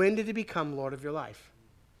 When did he become Lord of your life?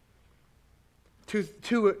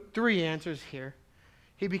 Three answers here.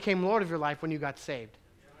 He became Lord of your life when you got saved.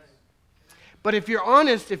 But if you're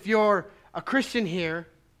honest, if you're a Christian here,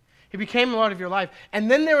 he became Lord of your life.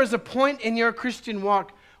 And then there was a point in your Christian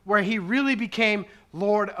walk where he really became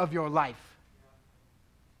Lord of your life.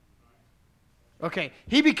 Okay,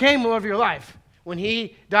 he became Lord of your life when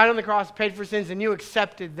he died on the cross, paid for sins, and you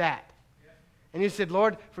accepted that. And you said,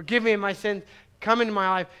 Lord, forgive me of my sins. Come into my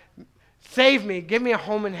life. Save me. Give me a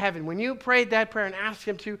home in heaven. When you prayed that prayer and asked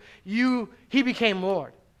him to, he became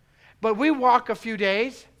Lord. But we walk a few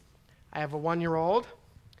days. I have a 1-year-old.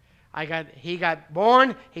 He got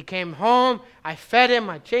born. He came home. I fed him.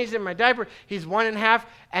 I changed him my diaper. He's 1.5.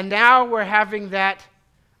 And now we're having that,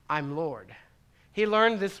 I'm Lord. He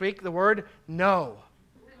learned this week the word no.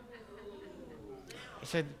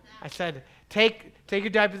 I said, take your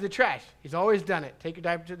diaper to the trash. He's always done it. Take your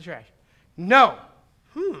diaper to the trash. No.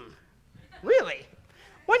 Really?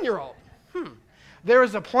 1-year-old. There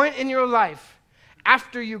is a point in your life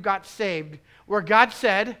after you got saved where God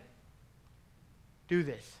said, do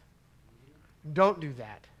this. Don't do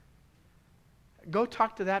that. Go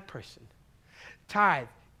talk to that person. Tithe,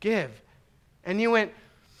 give. And you went,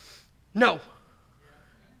 no.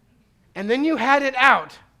 And then you had it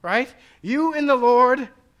out, right? You and the Lord,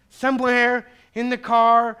 somewhere in the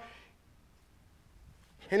car,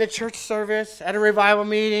 in a church service, at a revival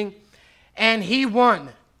meeting, and he won.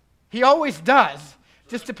 He always does.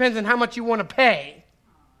 Just depends on how much you want to pay.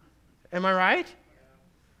 Am I right?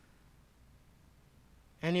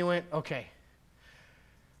 And he went, okay.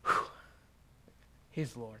 Whew.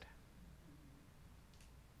 He's Lord.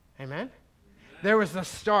 Amen? There was a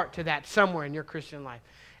start to that somewhere in your Christian life.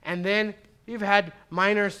 And then you've had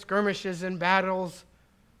minor skirmishes and battles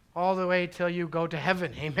all the way till you go to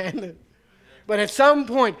heaven. Amen? But at some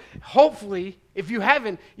point, hopefully, if you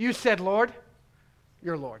haven't, you said, Lord,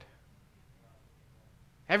 you're Lord.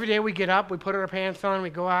 Every day we get up, we put our pants on, we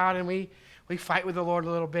go out, and we We fight with the Lord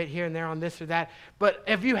a little bit here and there on this or that. But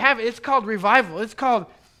if you have it, it's called revival. It's called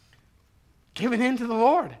giving in to the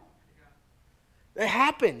Lord. It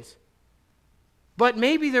happens. But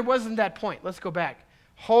maybe there wasn't that point. Let's go back.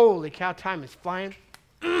 Holy cow, time is flying.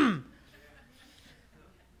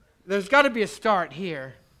 There's got to be a start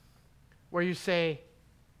here where you say,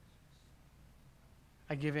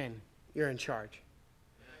 I give in. You're in charge.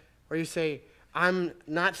 Or you say, I'm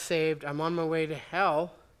not saved. I'm on my way to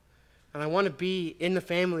hell. And I want to be in the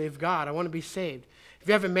family of God. I want to be saved. If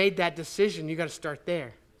you haven't made that decision, you got to start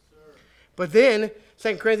there. But then,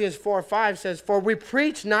 2 Corinthians 4:5 says, for we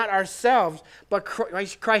preach not ourselves, but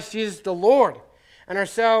Christ Jesus the Lord, and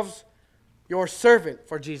ourselves your servant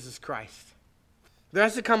for Jesus Christ. There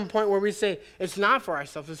has to come a point where we say, it's not for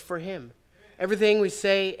ourselves, it's for Him. Everything we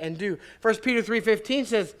say and do. 1 Peter 3:15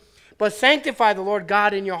 says, but sanctify the Lord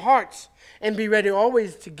God in your hearts, and be ready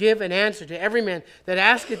always to give an answer to every man that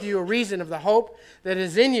asketh you a reason of the hope that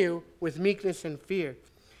is in you with meekness and fear.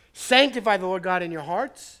 Sanctify the Lord God in your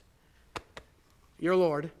hearts, your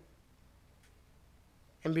Lord,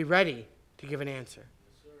 and be ready to give an answer.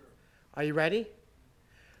 Yes, are you ready?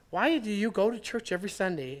 Why do you go to church every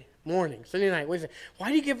Sunday morning, Sunday night, Wednesday? Why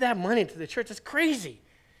do you give that money to the church? It's crazy.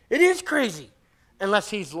 It is crazy, unless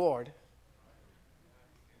He's Lord.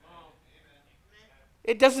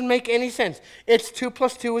 It doesn't make any sense. It's 2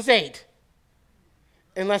 + 2 is 8.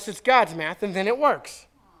 Unless it's God's math, and then it works.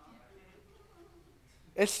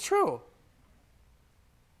 It's true.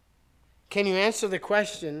 Can you answer the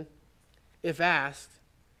question, if asked,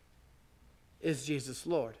 is Jesus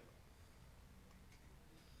Lord?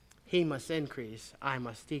 He must increase, I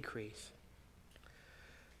must decrease.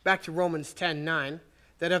 Back to Romans 10:9,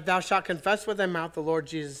 that if thou shalt confess with thy mouth the Lord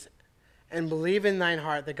Jesus, and believe in thine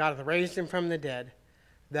heart that God hath raised him from the dead,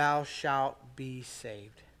 thou shalt be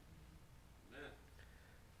saved. Amen.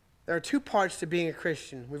 There are 2 parts to being a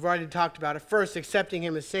Christian. We've already talked about it. First, accepting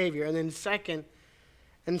Him as Savior. And then second,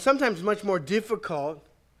 and sometimes much more difficult,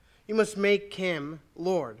 you must make Him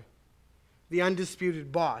Lord, the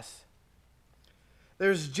undisputed boss.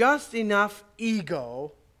 There's just enough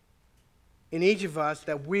ego in each of us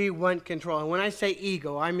that we want control. And when I say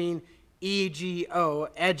ego, I mean E-G-O,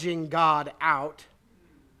 edging God out,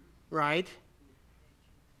 right?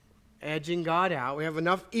 Edging God out. We have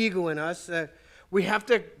enough ego in us that we have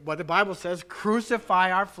to, what the Bible says,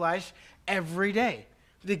 crucify our flesh every day.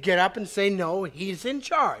 To get up and say, no, He's in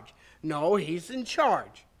charge. No, He's in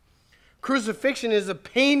charge. Crucifixion is a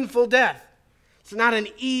painful death. It's not an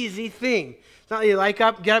easy thing. It's not that you get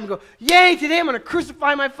up and go, yay, today I'm going to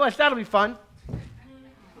crucify my flesh. That'll be fun.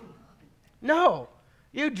 No.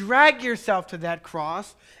 You drag yourself to that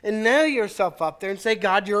cross and nail yourself up there and say,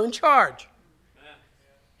 God, you're in charge.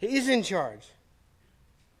 He's in charge.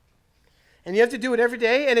 And you have to do it every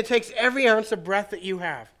day, and it takes every ounce of breath that you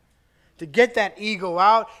have to get that ego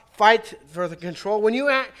out, fight for the control. When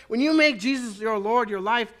you make Jesus your Lord, your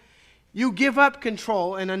life, you give up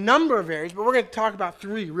control in a number of areas, but we're going to talk about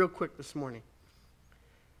 3 real quick this morning.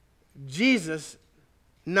 Jesus,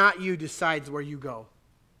 not you, decides where you go.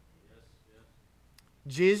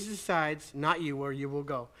 Jesus decides, not you, where you will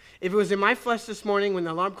go. If it was in my flesh this morning when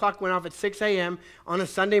the alarm clock went off at 6 a.m. on a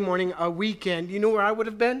Sunday morning, a weekend, you know where I would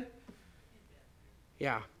have been?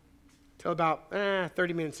 Yeah, till about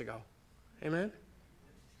 30 minutes ago. Amen?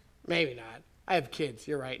 Maybe not. I have kids.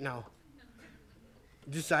 You're right. No.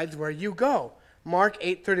 Decides where you go. Mark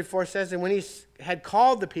 8:34 says, and when He had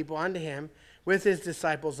called the people unto Him with His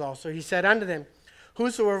disciples also, He said unto them,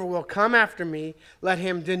 whosoever will come after me, let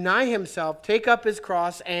him deny himself, take up his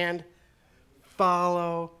cross, and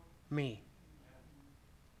follow me.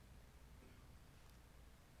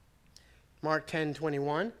 Mark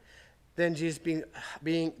 10:21. Then Jesus,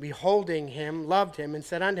 beholding him, loved him, and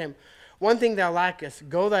said unto him, one thing thou lackest,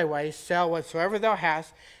 go thy way, sell whatsoever thou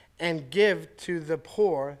hast, and give to the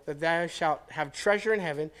poor, that thou shalt have treasure in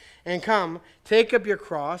heaven, and come, take up your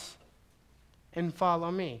cross, and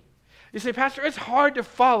follow me. You say, Pastor, it's hard to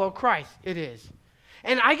follow Christ. It is.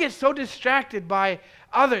 And I get so distracted by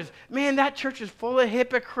others. Man, that church is full of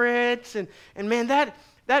hypocrites. And man, that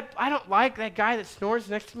I don't like that guy that snores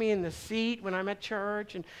next to me in the seat when I'm at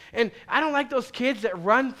church. And I don't like those kids that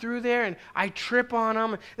run through there and I trip on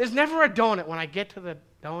them. There's never a donut when I get to the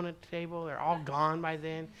donut table. They're all gone by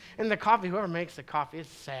then. And the coffee, whoever makes the coffee, is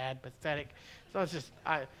sad, pathetic. So it's just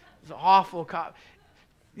it's awful coffee.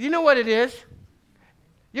 You know what it is?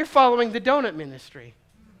 You're following the donut ministry.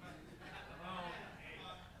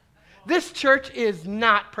 This church is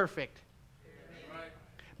not perfect.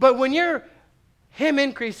 But when you're Him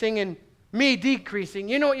increasing and me decreasing,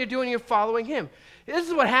 you know what you're doing? You're following Him. This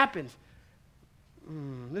is what happens.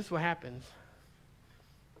 this is what happens.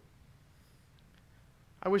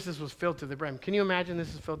 I wish this was filled to the brim. Can you imagine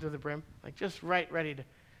this is filled to the brim? Like just right, ready to,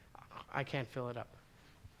 I can't fill it up.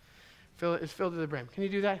 It's filled to the brim. Can you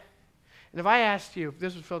do that? And if I asked you, if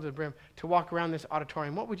this was filled to the brim, to walk around this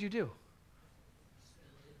auditorium, what would you do?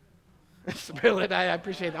 Spill it. I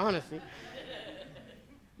appreciate the honesty.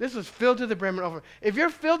 This was filled to the brim and over. If you're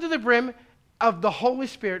filled to the brim of the Holy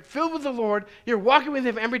Spirit, filled with the Lord, you're walking with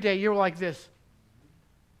Him every day, you're like this.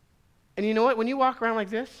 And you know what? When you walk around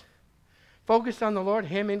like this, focused on the Lord,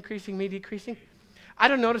 Him increasing, me decreasing, I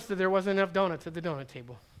don't notice that there wasn't enough donuts at the donut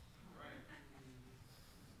table.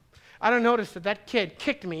 I don't notice that that kid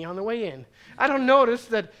kicked me on the way in. I don't notice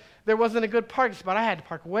that there wasn't a good parking spot. I had to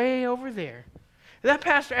park way over there. That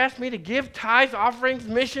pastor asked me to give tithes, offerings,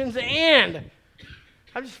 missions, and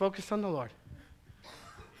I'm just focused on the Lord.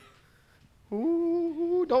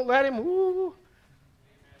 Ooh, don't let him. Ooh.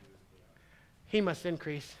 He must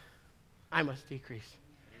increase. I must decrease.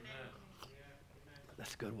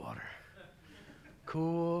 That's good water.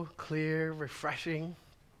 Cool, clear, refreshing.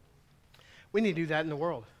 We need to do that in the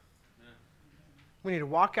world. We need to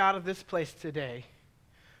walk out of this place today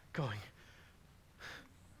going,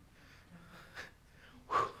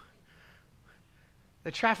 whew.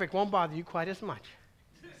 The traffic won't bother you quite as much.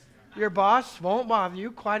 Your boss won't bother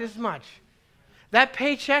you quite as much. That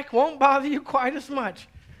paycheck won't bother you quite as much.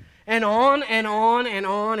 And on and on and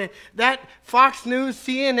on. And that Fox News,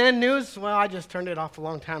 CNN News, well, I just turned it off a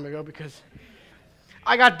long time ago because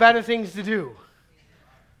I got better things to do.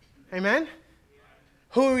 Amen?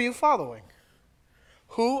 Who are you following?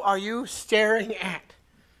 Who are you staring at?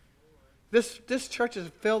 This church is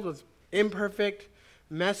filled with imperfect,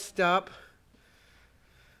 messed up.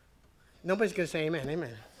 Nobody's going to say amen,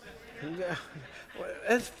 amen.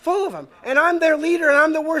 It's full of them. And I'm their leader, and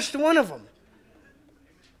I'm the worst one of them.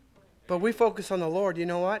 But we focus on the Lord. You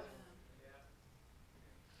know what?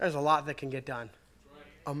 There's a lot that can get done.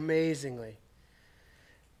 Amazingly.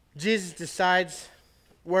 Jesus decides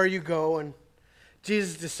where you go, and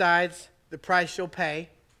Jesus decides the price you'll pay.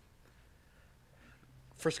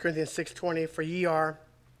 1 Corinthians 6:20, for ye are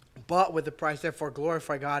bought with the price, therefore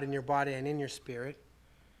glorify God in your body and in your spirit.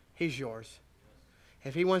 He's yours.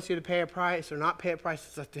 If He wants you to pay a price or not pay a price,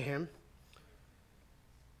 it's up to Him.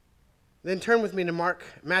 Then turn with me to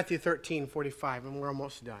Matthew 13:45, and we're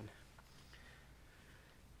almost done.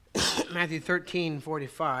 Matthew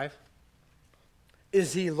 13:45.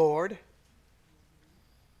 Is He Lord?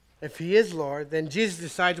 If He is Lord, then Jesus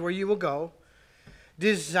decides where you will go.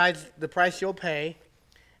 Jesus decides the price you'll pay.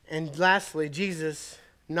 And lastly, Jesus,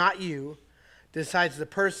 not you, decides the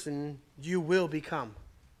person you will become.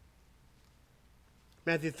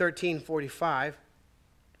 Matthew 13:45.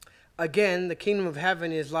 Again, the kingdom of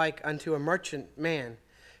heaven is like unto a merchant man,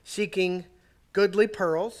 seeking goodly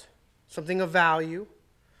pearls, something of value,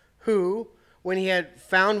 who, when he had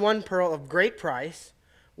found one pearl of great price,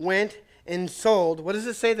 went and sold, what does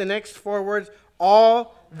it say, the next four words?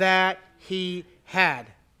 All that he had.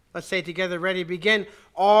 Let's say it together, ready, begin.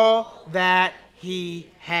 All that he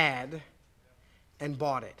had, and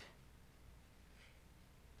bought it.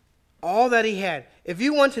 All that he had. If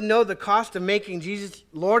you want to know the cost of making Jesus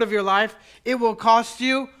Lord of your life, it will cost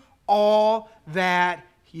you all that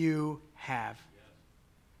you have.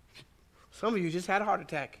 Some of you just had a heart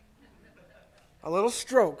attack. A little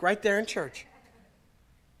stroke right there in church.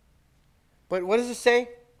 But what does it say?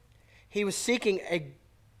 He was seeking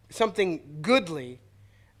something goodly.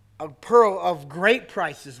 A pearl of great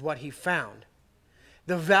price is what he found.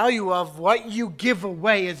 The value of what you give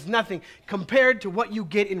away is nothing compared to what you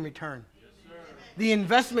get in return. Yes, the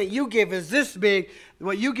investment you give is this big.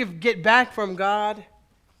 What you get back from God.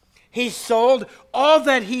 He sold all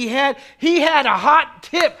that he had. He had a hot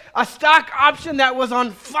tip, a stock option that was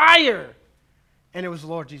on fire. And it was the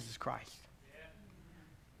Lord Jesus Christ.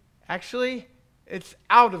 Actually, it's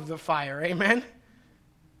out of the fire. Amen?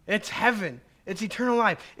 It's heaven. It's eternal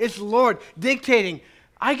life. It's Lord dictating.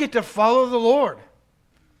 I get to follow the Lord.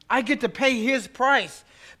 I get to pay His price.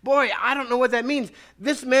 Boy, I don't know what that means.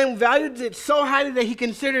 This man valued it so highly that he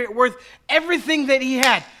considered it worth everything that he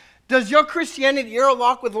had. Does your Christianity, your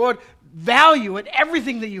walk with the Lord, value it,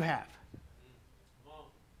 everything that you have?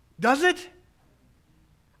 Does it?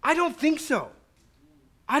 I don't think so.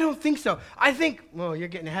 I don't think so. I think, well, you're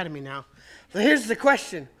getting ahead of me now. So here's the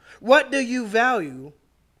question. What do you value?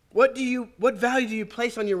 What value do you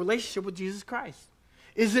place on your relationship with Jesus Christ?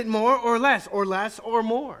 Is it more or less or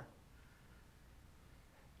more?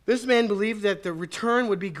 This man believed that the return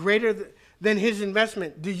would be greater than his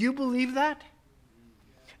investment. Do you believe that?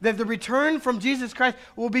 That the return from Jesus Christ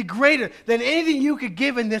will be greater than anything you could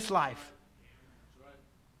give in this life?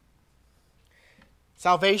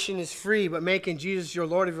 Salvation is free, but making Jesus your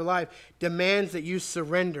Lord of your life demands that you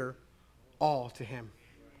surrender all to him.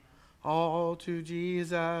 All to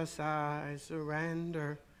Jesus I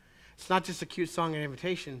surrender. It's not just a cute song and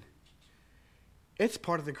invitation. It's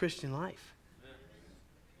part of the Christian life.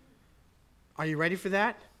 Are you ready for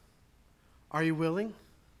that? Are you willing?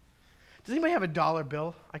 Does anybody have a $1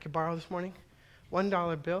 bill I could borrow this morning?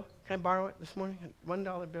 $1 bill. Can I borrow it this morning?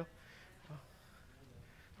 $1 bill.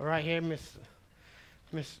 All right, here, Miss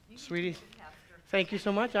Sweetie. Thank you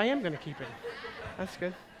so much. I am going to keep it. That's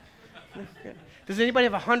good. Does anybody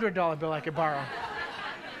have a $100 bill I could borrow?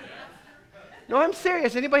 No, I'm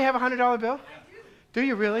serious. Anybody have a $100 bill? Do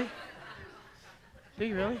you really? Do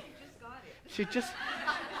you really? She just.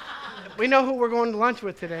 We know who we're going to lunch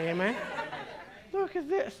with today, amen? Look at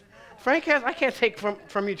this. Frank has. I can't take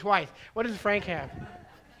from you twice. What does Frank have?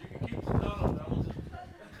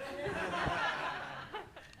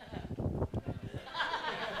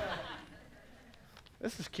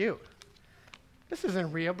 This is cute. This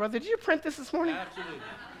isn't real, brother. Did you print this morning? Absolutely.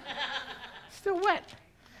 Still wet.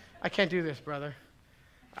 I can't do this, brother.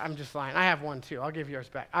 I'm just lying. I have one, too. I'll give yours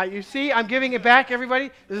back. You see, I'm giving it back, everybody.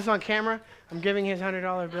 This is on camera. I'm giving his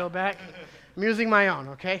 $100 bill back. I'm using my own,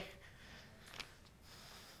 okay?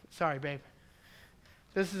 Sorry, babe.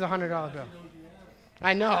 This is a $100 bill.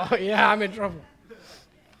 I know. Yeah, I'm in trouble.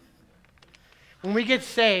 When we get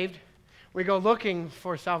saved, we go looking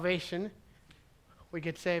for salvation. We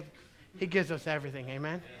get saved. He gives us everything.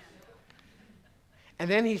 Amen? And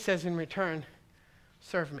then he says in return,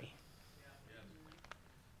 serve me.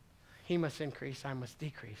 He must increase, I must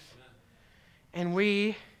decrease. And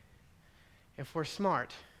we, if we're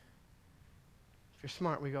smart, if you're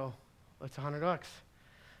smart, we go, well, it's $100.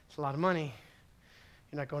 It's a lot of money.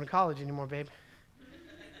 You're not going to college anymore, babe.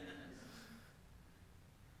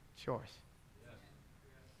 It's yours.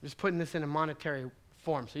 I'm just putting this in a monetary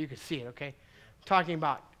form so you can see it, okay? I'm talking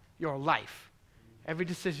about your life. Every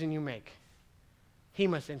decision you make. He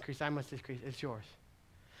must increase, I must decrease. It's yours.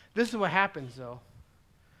 This is what happens, though.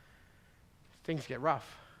 Things get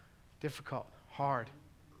rough, difficult, hard.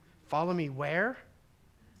 Follow me where?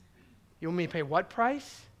 You want me to pay what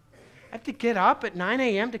price? I have to get up at 9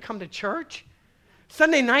 a.m. to come to church?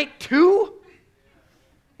 Sunday night too?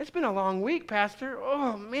 It's been a long week, Pastor.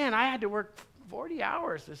 Oh, man, I had to work 40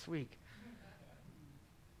 hours this week.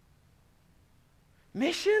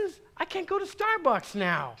 Missions? I can't go to Starbucks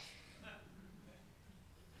now.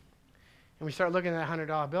 And we start looking at that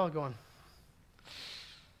 $100 bill going,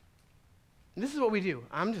 and this is what we do.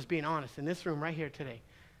 I'm just being honest in this room right here today.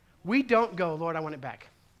 We don't go, Lord, I want it back.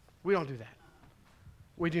 We don't do that.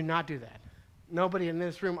 We do not do that. Nobody in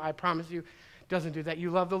this room, I promise you, doesn't do that. You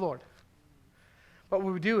love the Lord. What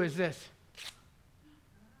we do is this.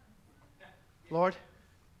 Lord,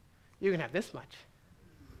 you can have this much,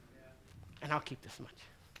 and I'll keep this much.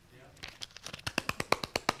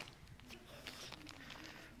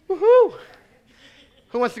 Woohoo!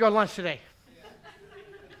 Who wants to go to lunch today?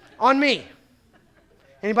 On me.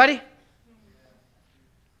 Anybody?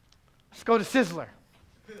 Let's go to Sizzler.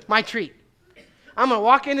 My treat. I'm going to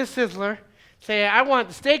walk into Sizzler, say, I want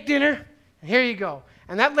the steak dinner, and here you go.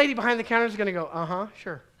 And that lady behind the counter is going to go,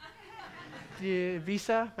 sure.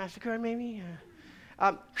 Visa, MasterCard maybe?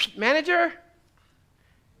 Manager?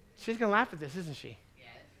 She's going to laugh at this, isn't she? Yes.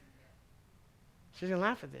 She's going to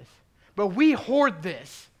laugh at this. But we hoard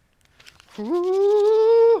this.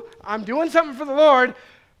 Ooh, I'm doing something for the Lord,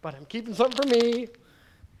 but I'm keeping something for me.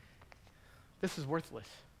 This is worthless.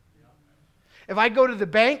 If I go to the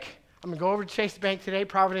bank, I'm going to go over to Chase Bank today,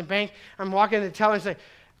 Provident Bank. I'm walking in the teller and say,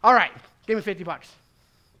 all right, give me $50.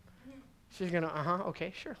 She's going to,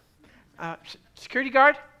 okay, sure. Security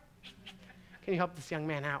guard, can you help this young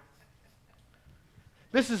man out?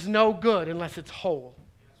 This is no good unless it's whole.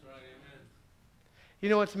 That's right, amen. You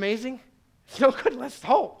know what's amazing? It's no good unless it's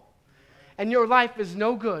whole. And your life is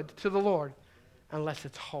no good to the Lord unless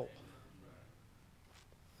it's whole.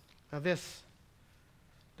 Now this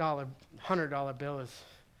 $100 bill is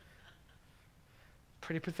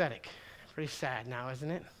pretty pathetic, pretty sad now, isn't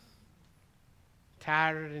it?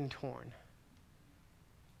 Tattered and torn.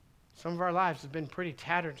 Some of our lives have been pretty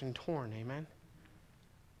tattered and torn, amen?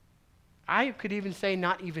 I could even say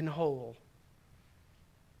not even whole.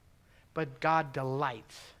 But God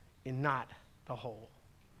delights in not the whole.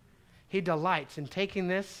 He delights in taking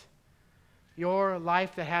this, your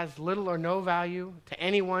life that has little or no value to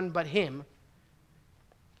anyone but Him.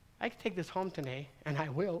 I can take this home today, and I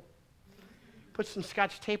will. Put some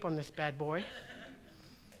Scotch tape on this bad boy,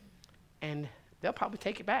 and they'll probably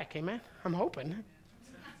take it back, amen? I'm hoping.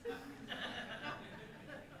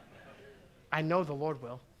 I know the Lord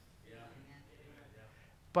will.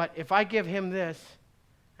 But if I give him this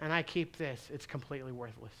and I keep this, it's completely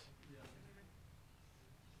worthless.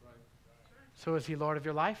 So is he Lord of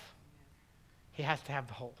your life? He has to have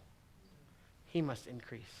the whole. He must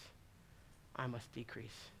increase. I must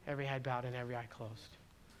decrease. Every head bowed and every eye closed.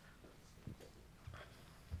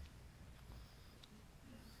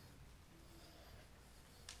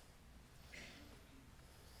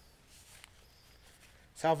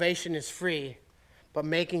 Salvation is free, but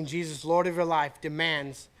making Jesus Lord of your life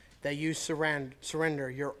demands that you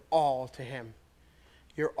surrender your all to him.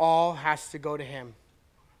 Your all has to go to him.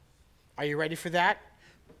 Are you ready for that?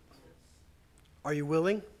 Are you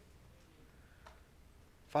willing?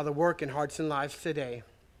 Father, work in hearts and lives today.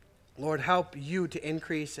 Lord, help you to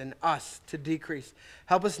increase and us to decrease.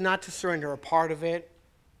 Help us not to surrender a part of it,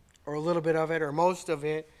 or a little bit of it, or most of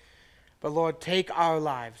it, but Lord, take our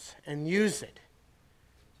lives and use it.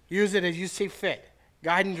 Use it as you see fit.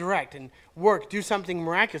 Guide and direct and work. Do something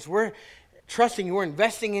miraculous. We're trusting you. We're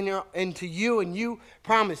investing into you, and you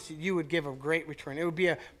promised that you would give a great return. It would be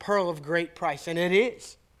a pearl of great price, and it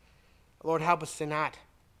is. Lord, help us to not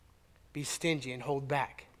be stingy and hold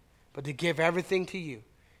back, but to give everything to you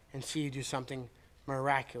and see you do something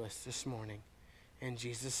miraculous this morning. In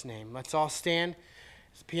Jesus' name. Let's all stand.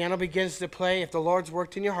 As the piano begins to play, if the Lord's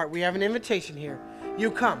worked in your heart, we have an invitation here.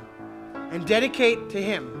 You come and dedicate to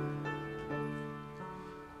him.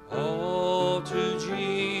 All to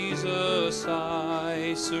Jesus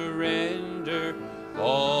I surrender,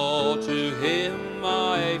 all to him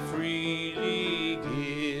I freely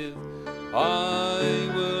give.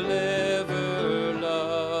 I will ever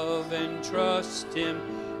love and trust him,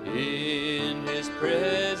 in his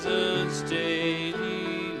presence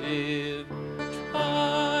daily live.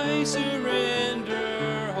 I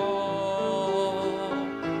surrender all,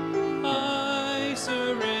 I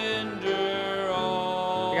surrender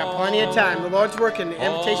all. We got plenty of time. The Lord's working. The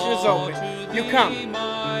invitation is open. You come.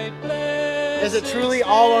 Is it truly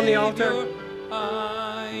all on the altar?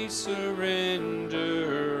 I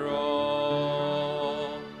surrender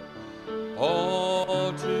all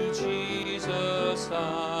to Jesus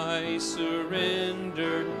I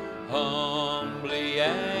surrender, humbly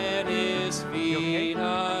at his feet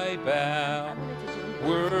I bow.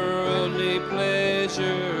 Worldly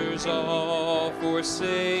pleasures all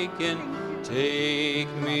forsaken,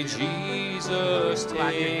 take me, Jesus,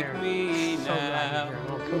 take me now.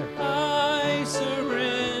 I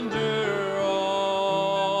surrender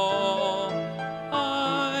all,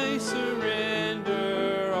 I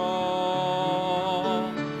surrender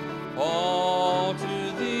all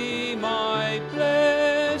to thee, my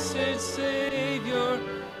blessed Savior,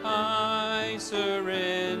 I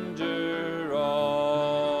surrender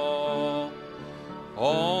all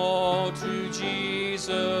to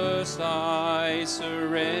Jesus I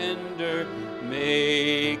surrender,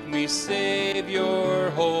 make me Savior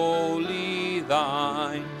wholly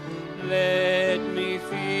thine, let me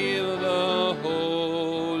feel the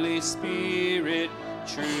Holy Spirit,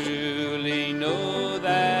 truly know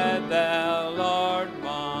that thou art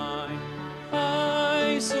mine.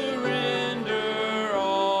 I surrender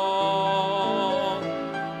all,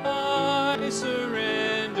 I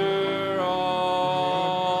surrender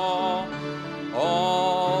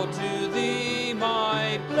all to thee,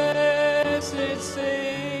 my blessed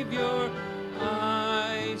Savior,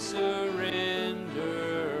 I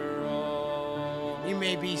surrender all. You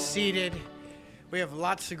may be seated. We have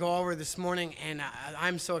lots to go over this morning, and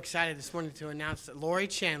I'm so excited this morning to announce that Lori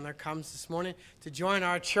Chandler comes this morning to join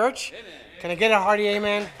our church. Amen. Can I get a hearty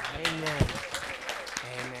amen? Amen.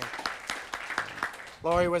 Amen.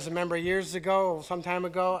 Lori was a member years ago, some time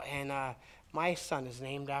ago, and my son is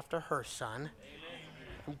named after her son. Amen.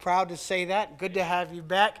 I'm proud to say that. Good to have you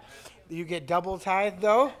back. You get double tithe,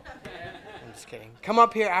 though. I'm just kidding. Come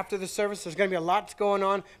up here after the service. There's going to be a lot going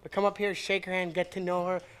on, but come up here, shake her hand, get to know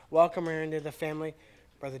her. Welcome her into the family,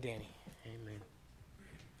 Brother Danny. Amen.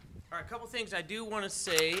 All right, a couple things I do want to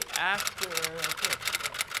say after.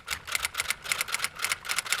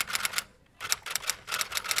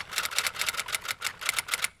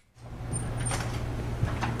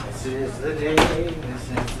 This is the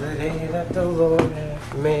day that the Lord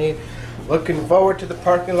hath made. Looking forward to the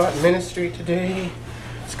parking lot ministry today.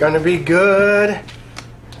 It's going to be good.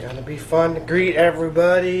 It's going to be fun to greet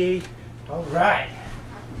everybody. All right.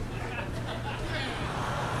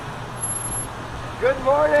 Good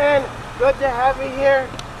morning. Good to have you here.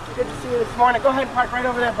 Good to see you this morning. Go ahead and park right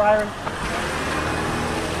over there, Byron.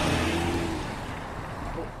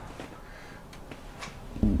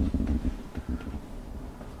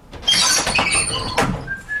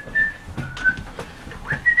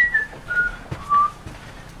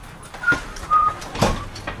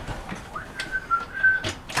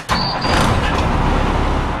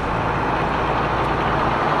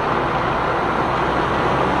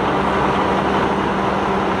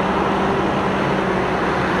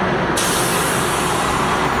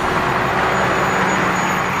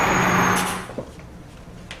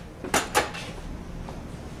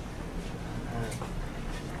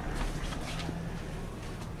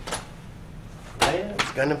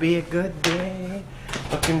 gonna be a good day.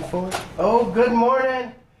 Looking forward. Oh, good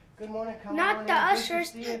morning. Good morning. Come on Not the in. Good to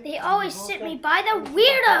ushers. see you. They always Both sit me of- by the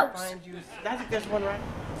weirdos. Find you. That's this one, right?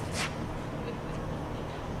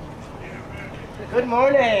 Good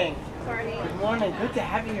morning. Good morning. Good to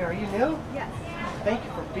have you here. Are you new? Yes. Thank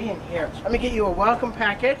you for being here. Let me get you a welcome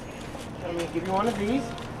packet. Let me give you one of these.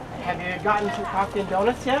 Have you gotten to coffee and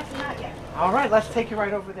donuts yet? Not yet. All right, let's take you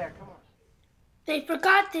right over there. Come on. They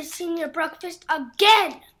forgot the senior breakfast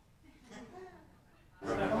again.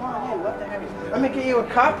 Come on in. Love to have you. Let me get you a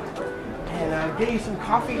cup and get you some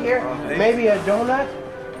coffee here. Maybe a donut.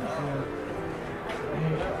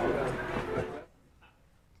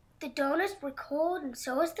 The donuts were cold and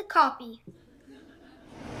so was the coffee.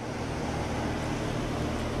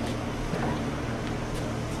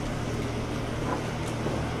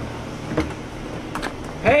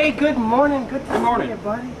 Hey, good morning. Good to morning. see you,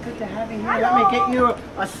 buddy. Good to have you here. Let me get you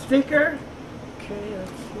a sticker. Okay,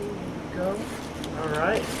 let's see. Here you go. All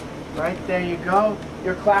right. Right there you go.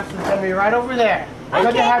 Your class is going to be right over there.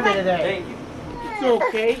 Good to have you today. Thank you. It's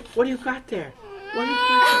okay. What do you got there? What do you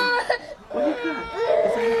got there? What do you got?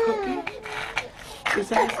 Is that a cookie? Is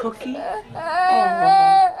that a cookie?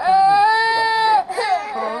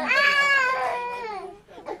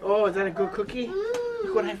 Oh, is that a good cookie?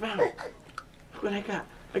 Look what I found. Look what I got.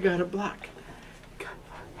 I got a block.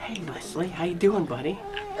 Hey, Wesley. How you doing, buddy?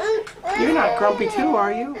 You're not grumpy too,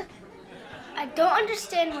 are you? I don't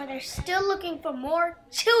understand why they're still looking for more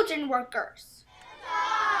children workers.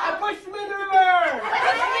 I pushed him in the river.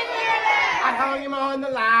 I hung him on the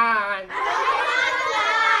line.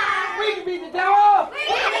 We can beat the devil.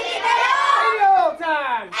 Any old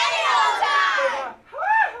time.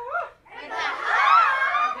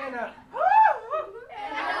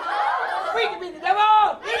 We can beat the devil.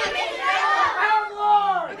 Power of the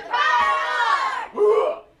Lord.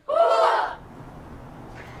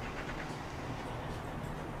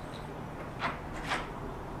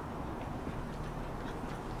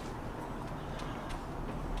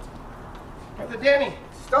 Brother Danny,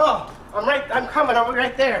 stall. I'm coming. I'm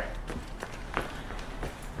right there.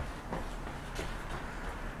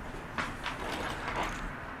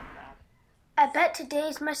 I bet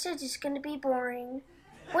today's message is going to be boring.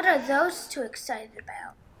 What are those two excited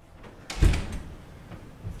about?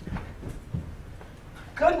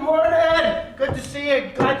 Good morning. Good to see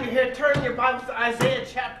you. Glad you're here. Turn your Bibles to Isaiah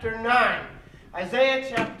chapter 9. Isaiah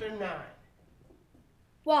chapter 9.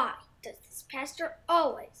 Why does this pastor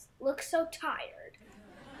always look so tired?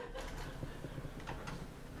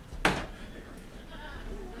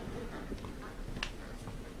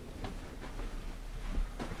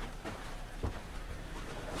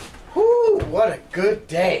 Whew, what a good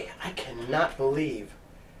day. I cannot believe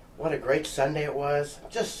what a great Sunday it was.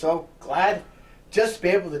 I'm just so glad just to be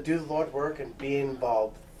able to do the Lord's work and be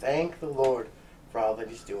involved. Thank the Lord for all that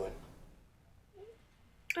He's doing.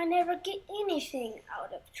 I never get anything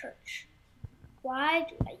out of church. Why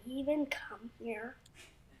do I even come here?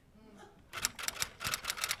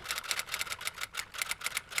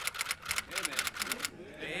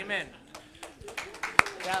 Amen.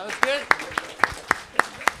 That was good.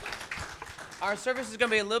 Our service is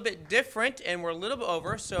going to be a little bit different, and we're a little bit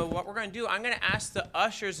over. So what we're going to do, I'm going to ask the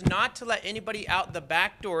ushers not to let anybody out the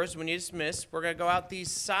back doors when you dismiss. We're going to go out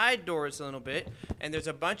these side doors a little bit, and there's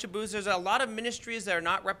a bunch of booths. There's a lot of ministries that are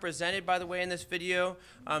not represented, by the way, in this video.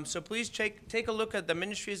 So please take a look at the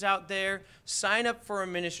ministries out there. Sign up for a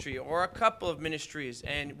ministry or a couple of ministries.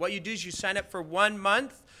 And what you do is you sign up for 1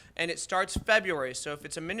 month, and it starts February. So if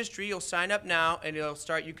it's a ministry, you'll sign up now, and it'll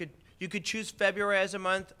start. You could choose February as a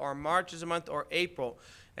month, or March as a month, or April.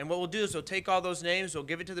 And what we'll do is we'll take all those names, we'll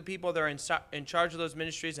give it to the people that are in charge of those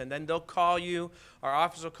ministries, and then they'll call you. Our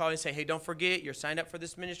office will call you and say, hey, don't forget, you're signed up for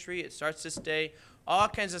this ministry. It starts this day, all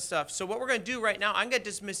kinds of stuff. So what we're going to do right now, I'm going to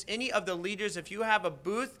dismiss any of the leaders. If you have a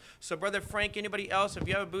booth, so Brother Frank, anybody else, if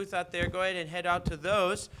you have a booth out there, go ahead and head out to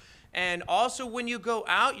those. And also, when you go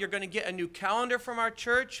out, you're going to get a new calendar from our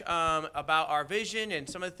church about our vision and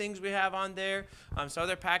some of the things we have on there, some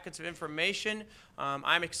other packets of information.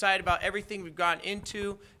 I'm excited about everything we've gotten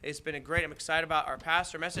into. It's been I'm excited about our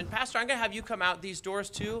pastor message. Pastor, I'm going to have you come out these doors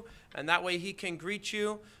too, and that way he can greet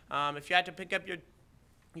you. If you had to pick up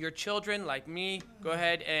your children, like me, go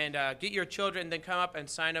ahead and get your children, then come up and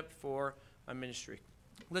sign up for a ministry.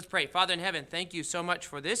 Let's pray. Father in heaven, thank you so much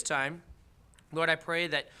for this time. Lord, I pray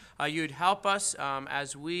that you'd help us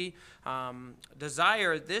as we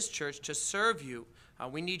desire this church to serve you.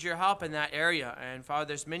 We need your help in that area. And Father,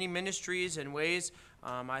 there's many ministries and ways.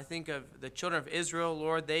 I think of the children of Israel,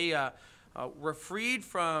 Lord. They were freed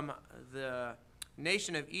from the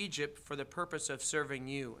nation of Egypt for the purpose of serving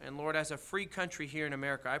you. And Lord, as a free country here in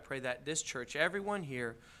America, I pray that this church, everyone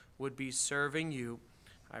here, would be serving you.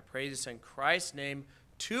 I pray this in Christ's name.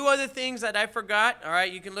 2 other things that I forgot. All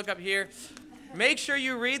right, you can look up here. Make sure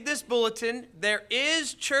you read this bulletin. There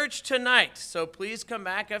is church tonight, so please come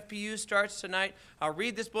back. FPU starts tonight. I'll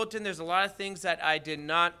read this bulletin. There's a lot of things that I did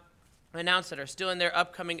not announce that are still in their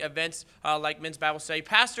upcoming events, like Men's Bible Study.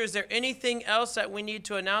 Pastor, is there anything else that we need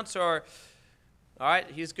to announce? Or, all right,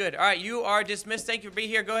 he's good. All right, you are dismissed. Thank you for being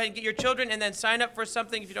here. Go ahead and get your children and then sign up for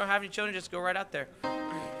something. If you don't have any children, just go right out there.